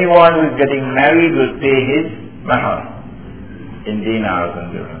 Anyone who is getting married will pay his mahar in dinars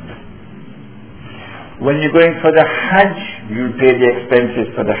and dirhams. When you're going for the Hajj, you pay the expenses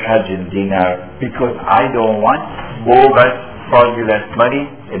for the Hajj in dinar, because I don't want bogus, fraudulent money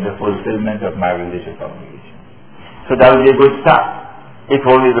in the fulfillment of my religious obligation. So that will be a good start, if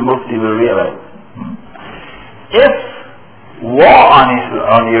only the Mufti will realize. If war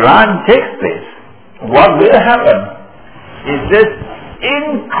on Iran takes place, what will happen is this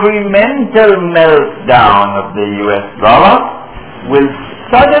incremental meltdown of the US dollar will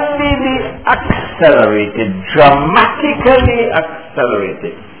suddenly be accelerated, dramatically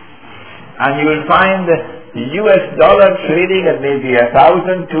accelerated. And you will find the US dollar trading at maybe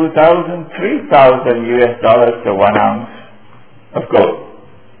 1,000, 2,000, 3,000 US dollars to 1 ounce of gold.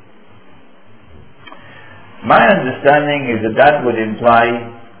 My understanding is that that would imply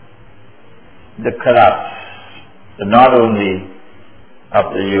the collapse, not only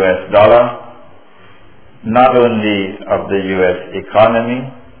of the US dollar, not only of the US economy,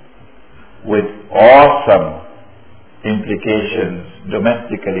 with awesome implications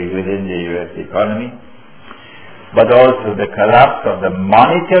domestically within the US economy, but also the collapse of the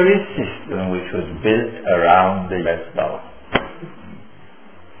monetary system which was built around the US dollar.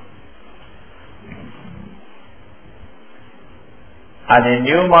 And a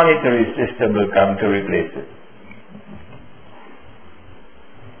new monetary system will come to replace it.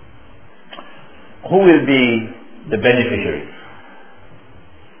 Who will be the beneficiary?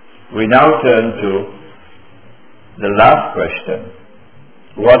 We now turn to the last question.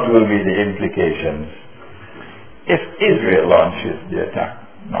 What will be the implications if Israel launches the attack,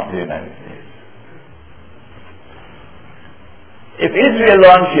 not the United States? If Israel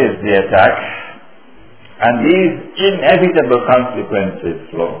launches the attack and these inevitable consequences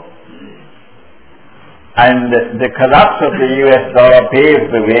flow, and the collapse of the US dollar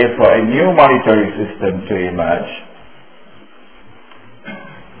paves the way for a new monetary system to emerge,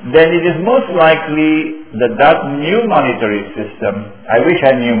 then it is most likely that that new monetary system, I wish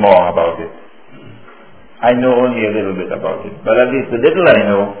I knew more about it. I know only a little bit about it, but at least the little I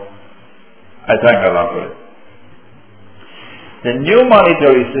know, I thank Allah for it. The new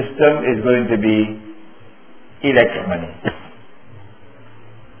monetary system is going to be electric money.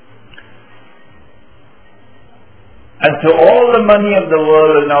 And so all the money of the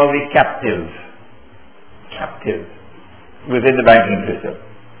world will now be captive within the banking system.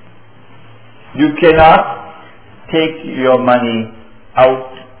 You cannot take your money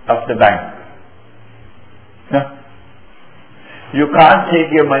out of the bank. No. You can't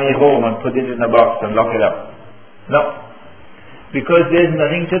take your money home and put it in a box and lock it up. No. Because there's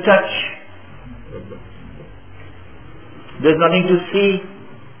nothing to touch. There's nothing to see.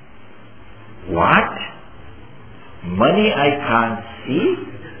 What? Money I can't see?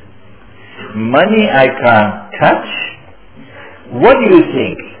 Money I can't touch? What do you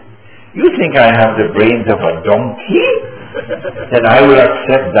think? You think I have the brains of a donkey? That I will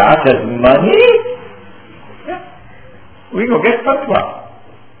accept that as money? Yeah. We go get fatwa.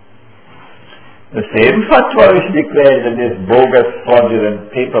 The same fatwa which declared that this bogus,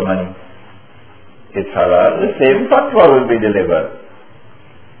 fraudulent paper money is halal, the same fatwa will be delivered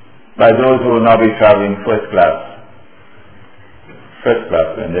by those who will now be traveling first class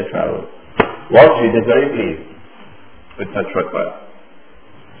when they travel. Wall Street is very pleased with such fatwa.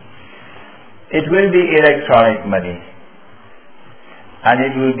 It will be electronic money, and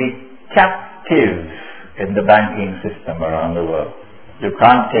it will be captive in the banking system around the world. You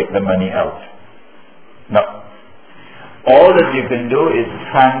can't take the money out. No. All that you can do is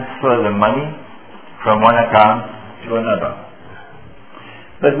transfer the money from one account to another.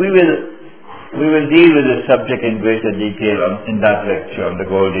 But we will deal with the subject in greater detail in that lecture on the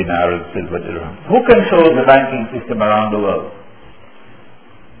gold dinar and silver dirham. Who controls the banking system around the world?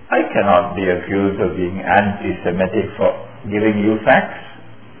 I cannot be accused of being anti-Semitic for giving you facts.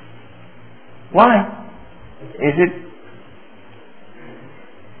 Why? Is it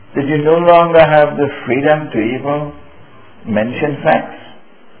that you no longer have the freedom to even mention facts?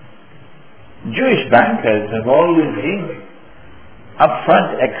 Jewish bankers have always been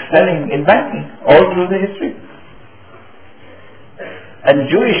upfront excelling in banking all through the history. And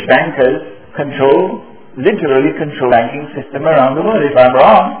Jewish bankers literally control banking system around the world. If I'm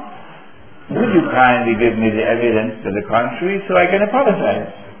wrong, would you kindly give me the evidence to the contrary so I can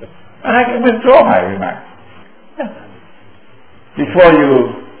apologize? And I can withdraw my remarks. Yeah. Before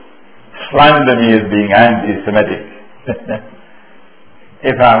you slander me as being anti-Semitic.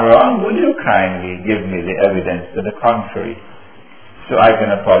 If I'm wrong, would you kindly give me the evidence to the contrary so I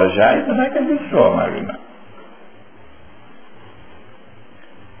can apologize and I can withdraw my remarks?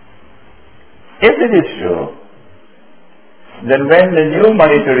 If it is true, then when the new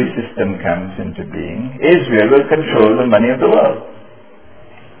monetary system comes into being, Israel will control the money of the world.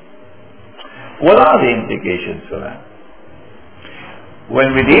 What are the implications for that?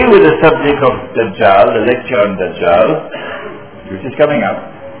 When we deal with the subject of Dajjal, the lecture on Dajjal, which is coming up,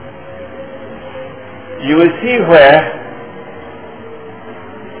 you will see where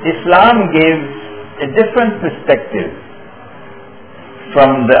Islam gives a different perspective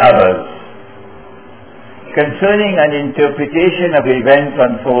from the others concerning an interpretation of events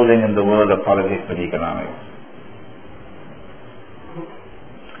unfolding in the world of politics and economics.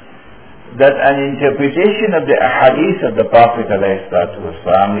 That an interpretation of the ahadith of the Prophet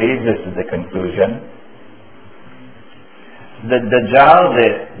ﷺ leads us to the conclusion that Dajjal,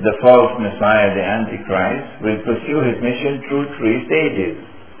 the false Messiah, the Antichrist, will pursue his mission through 3 stages.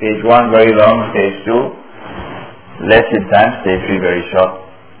 Stage 1 very long, stage 2 less in time, stage 3 very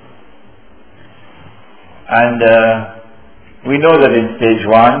short. And we know that in stage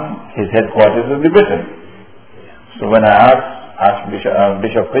 1, his headquarters will be Britain. So when I asked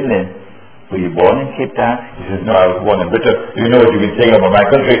Bishop Quinlan Were you born in Cape Town? He says, no, I was born in Britain. You know what you've been saying about my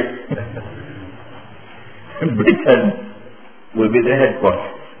country? Britain will be the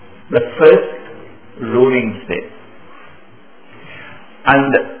headquarters, the first ruling state.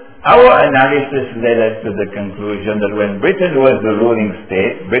 And our analysis led us to the conclusion that when Britain was the ruling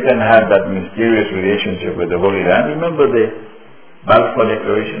state, Britain had that mysterious relationship with the Holy Land. Remember the Balfour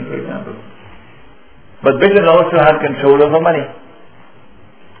Declaration, for example. But Britain also had control over money.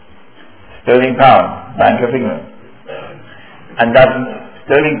 Sterling pound, Bank of England. And that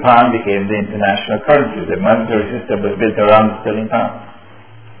sterling pound became the international currency. The monetary system was built around the sterling pound.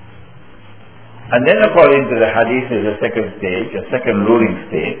 And then according to the Hadith is a second stage, a second ruling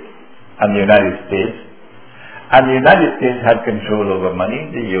state, and the United States. And the United States had control over money.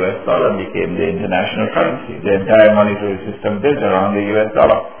 The US dollar became the international currency. The entire monetary system built around the US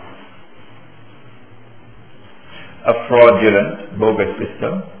dollar. A fraudulent, bogus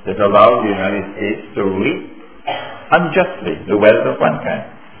system that allowed the United States to reap unjustly the wealth of mankind.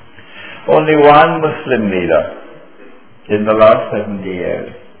 Only one Muslim leader in the last 70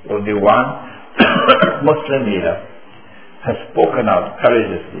 years, only one Muslim leader has spoken out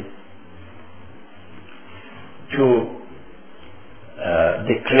courageously to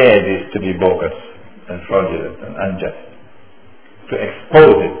declare this to be bogus and fraudulent and unjust, to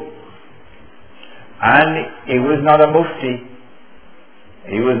expose it. And he was not a mufti,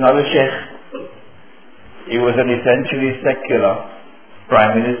 he was not a sheikh, he was an essentially secular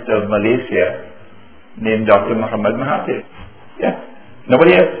Prime Minister of Malaysia named Dr. Muhammad Mahathir. Yeah,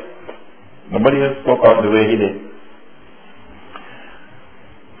 nobody else spoke out the way he did.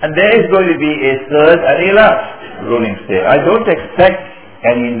 And there is going to be a third and a last ruling state. I don't expect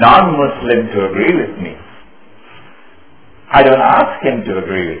any non-Muslim to agree with me. I don't ask him to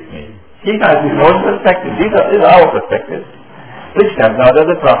agree with me. He has his own perspective. These are our perspectives, which comes out of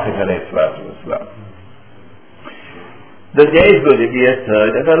the Prophet ﷺ. That there is going to be a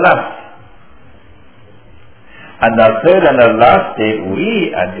third and a last. And the third and the last state we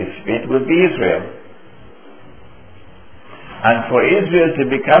anticipate will be Israel. And for Israel to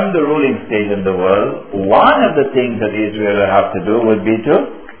become the ruling state in the world, one of the things that Israel will have to do would be to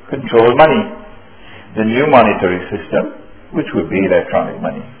control money. The new monetary system, which would be electronic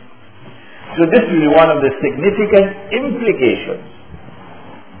money. So this will be one of the significant implications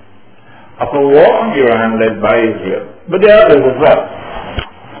of a war on Iran led by Israel. But there are others as well.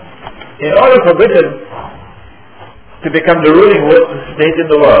 In order for Britain to become the ruling state in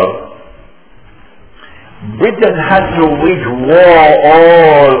the world, Britain had to wage war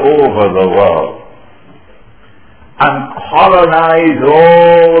all over the world and colonize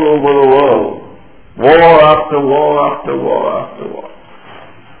all over the world. War after war after war after war.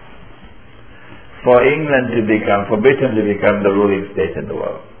 For Britain to become the ruling state in the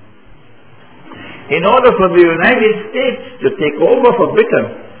world. In order for the United States to take over for Britain,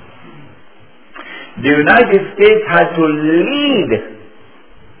 the United States had to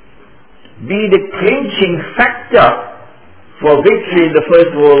be the clinching factor for victory in the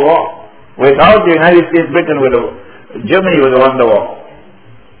First World War. Without the United States, Germany would have won the war.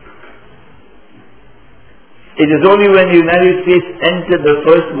 It is only when the United States entered the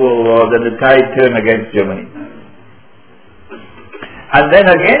First World War that the tide turned against Germany. And then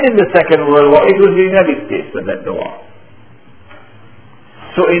again in the Second World War, it was the United States that led the war.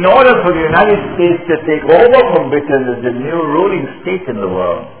 So in order for the United States to take over from Britain as the new ruling state in the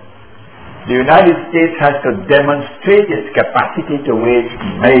world, the United States has to demonstrate its capacity to wage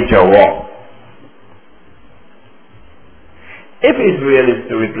major war. If Israel is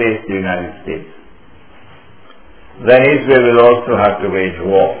to replace the United States, then Israel will also have to wage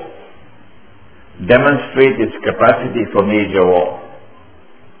war. Demonstrate its capacity for major war.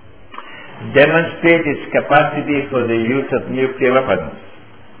 Demonstrate its capacity for the use of nuclear weapons.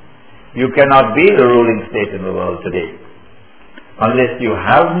 You cannot be the ruling state in the world today unless you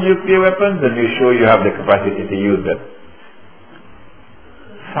have nuclear weapons and you show you have the capacity to use them.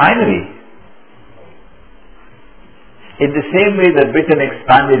 Finally, in the same way that Britain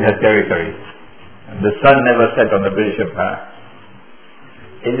expanded her territories, the sun never set on the British Empire.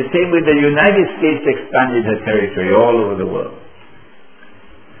 In the same way the United States expanded her territory all over the world,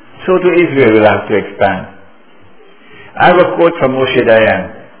 so too Israel will have to expand. I have a quote from Moshe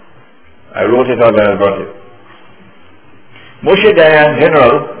Dayan. I wrote it out and I brought it.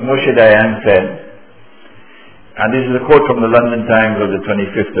 General Moshe Dayan said, and this is a quote from the London Times of the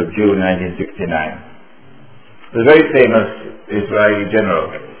 25th of June 1969. The very famous Israeli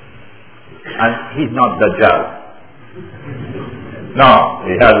general. And he's not Dajjal. No,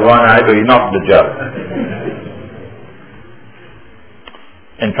 he has one eye, but he's not Dajjal.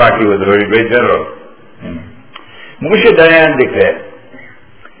 In fact, he was a very great general. Moshe Dayan declared,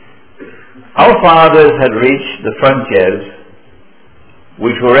 our fathers had reached the frontiers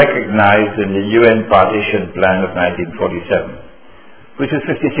which were recognized in the UN Partition Plan of 1947, which is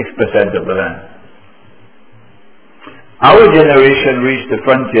 56% of the land. Our generation reached the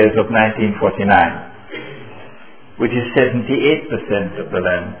frontiers of 1949, which is 78% of the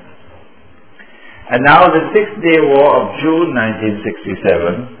land. And now the Six-Day War of June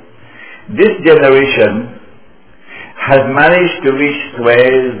 1967, this generation has managed to reach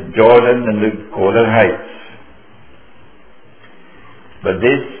Suez, Jordan and the Golan Heights. But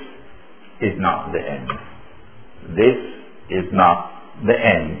this is not the end. This is not the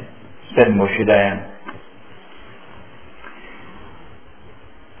end, said Moshe Dayan.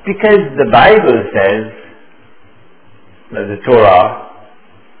 Because the Bible says, the Torah,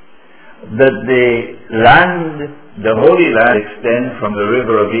 that the land, the Holy Land, extends from the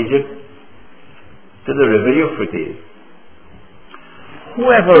river of Egypt to the river Euphrates.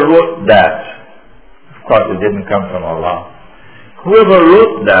 Whoever wrote that, of course it didn't come from Allah, whoever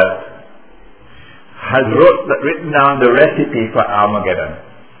wrote that has written down the recipe for Armageddon.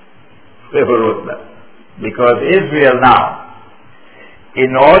 Whoever wrote that. Because Israel now,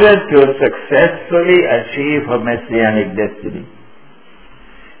 in order to successfully achieve her messianic destiny,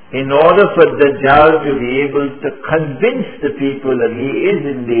 in order for Dajjal to be able to convince the people that he is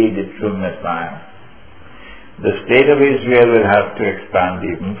indeed the true Messiah, the state of Israel will have to expand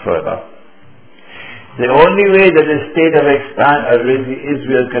even further. The only way that the state of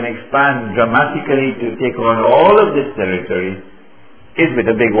Israel can expand dramatically to take on all of this territory is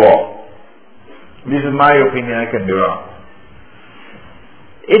with a big war. This is my opinion, I can be wrong.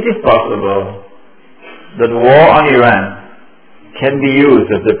 It is possible that war on Iran can be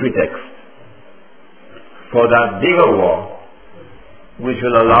used as a pretext for that bigger war which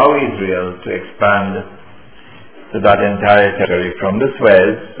will allow Israel to expand to that entire territory from the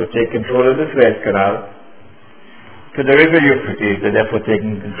Suez, to take control of the Suez Canal, to the river Euphrates, and therefore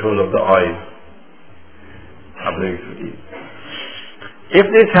taking control of the oil of the Euphrates.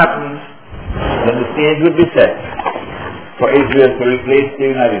 If this happens, then the stage would be set for Israel to replace the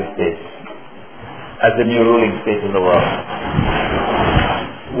United States as the new ruling state in the world.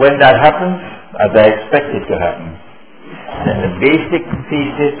 When that happens, as I expect it to happen, then the basic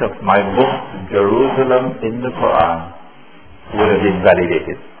thesis of my book, Jerusalem in the Quran, would have been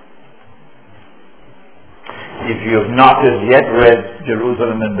validated. If you have not as yet read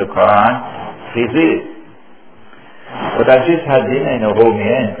Jerusalem in the Quran, please read it. But I just had dinner in a home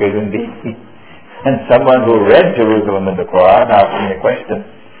here in Prison B, and someone who read Jerusalem in the Quran asked me a question,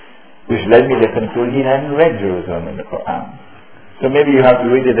 which led me to conclude he hadn't read Jerusalem in the Quran. So maybe you have to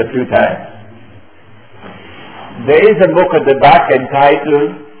read it a few times. There is a book at the back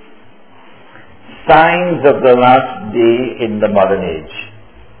entitled Signs of the Last Day in the Modern Age.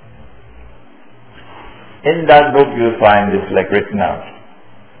 In that book you'll find this like written out.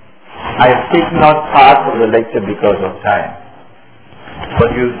 I have taken out part of the lecture because of time,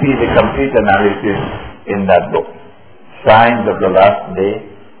 but you'll see the complete analysis in that book. Signs of the Last Day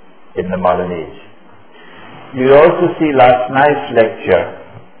in the Modern Age. You'll also see last night's lecture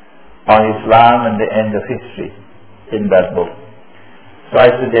on Islam and the End of History in that book. So I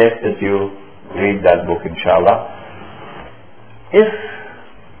suggest that you read that book, inshallah. If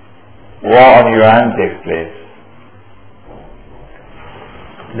war on Iran takes place,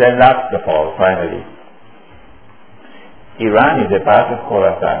 then that's the fall, finally. Iran is a part of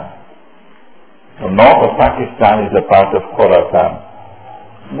Khorasan. The north of Pakistan is a part of Khorasan.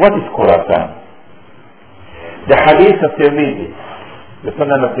 What is Khorasan? The hadith of Tirmidhi, the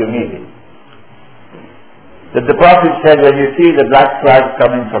Sunan of Tirmidhi, that the Prophet said, when you see the black flags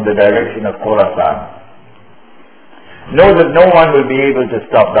coming from the direction of Khorasan, know that no one will be able to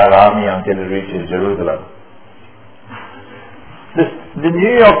stop that army until it reaches Jerusalem. The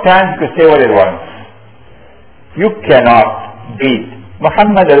New York Times could say what it wants. You cannot beat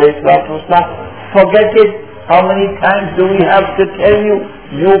Muhammad alayhi salatu wasalam. Forget it. How many times do we have to tell you?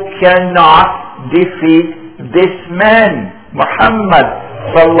 You cannot defeat this man, Muhammad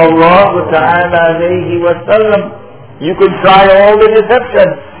sallallahu ta'ala alayhi wa sallam. You could try all the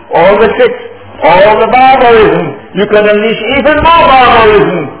deception, all the tricks, all the barbarism. You can unleash even more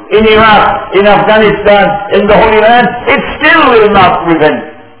barbarism in Iraq, in Afghanistan, in the Holy Land. It still will not prevent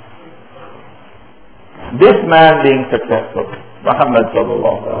this man being successful, Muhammad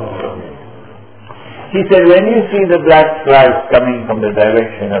sallallahu alaihi wasallam. He said, when you see the black flags coming from the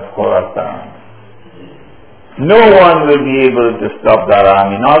direction of Khorasan, no one will be able to stop that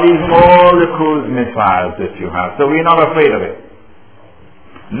army, not even all the cruise missiles that you have. So we're not afraid of it.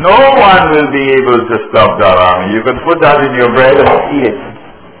 No one will be able to stop that army. You can put that in your bread and eat it.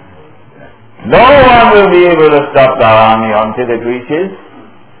 No one will be able to stop that army until it reaches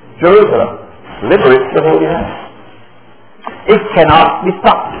Jerusalem. Liberates the Holy Land. It cannot be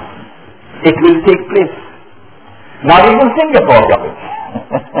stopped. It will take place. Not even Singapore stop it.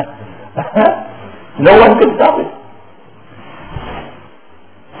 No one can stop it.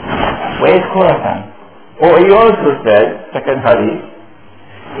 Where is Khorasan? Oh, he also said, second hadith,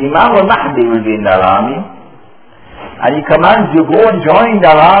 Imam al-Mahdi will be in that army, and he commands you go and join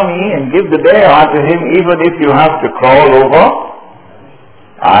that army and give the bay'ah to him, even if you have to crawl over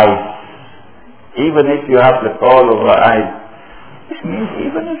ice. Even if you have to crawl over ice. Which means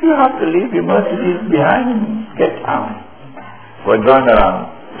even if you have to leave your Mercedes behind and get down. Go and join the army.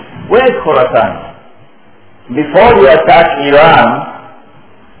 Where is Khorasan? Before you attack Iran,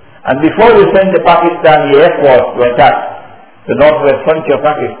 and before you send the Pakistani Air Force to attack the northwest frontier of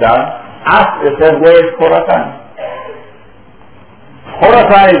Pakistan, ask yourself, where is Khorasan?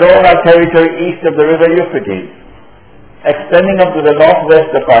 Khorasan is all that territory east of the river Euphrates, extending up to the northwest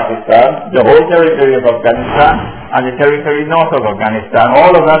of Pakistan, the whole territory of Afghanistan, and the territory north of Afghanistan.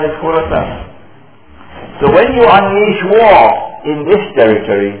 All of that is Khorasan. So when you unleash war in this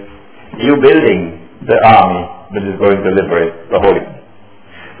territory, you're building the army that is going to liberate the Holy Land.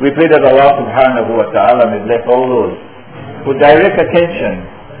 We pray that Allah subhanahu wa ta'ala may bless all those who direct attention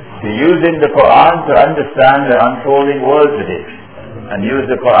to using the Quran to understand the unfolding world today, and use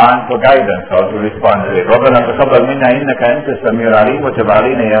the Quran for guidance, how to respond to it. رَبَّنَا تَقَبَّلْ مِنَّا إِنَّكَ أَنْتَ السَّمِيعُ الْعَلِيمُ وَتُبْ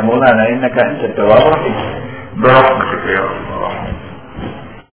عَلَيْنَا يَا مَوْلَانَا إِنَّكَ أَنْتَ التَّوَّابُ الرَّحِيمُ برحمتك يا الله.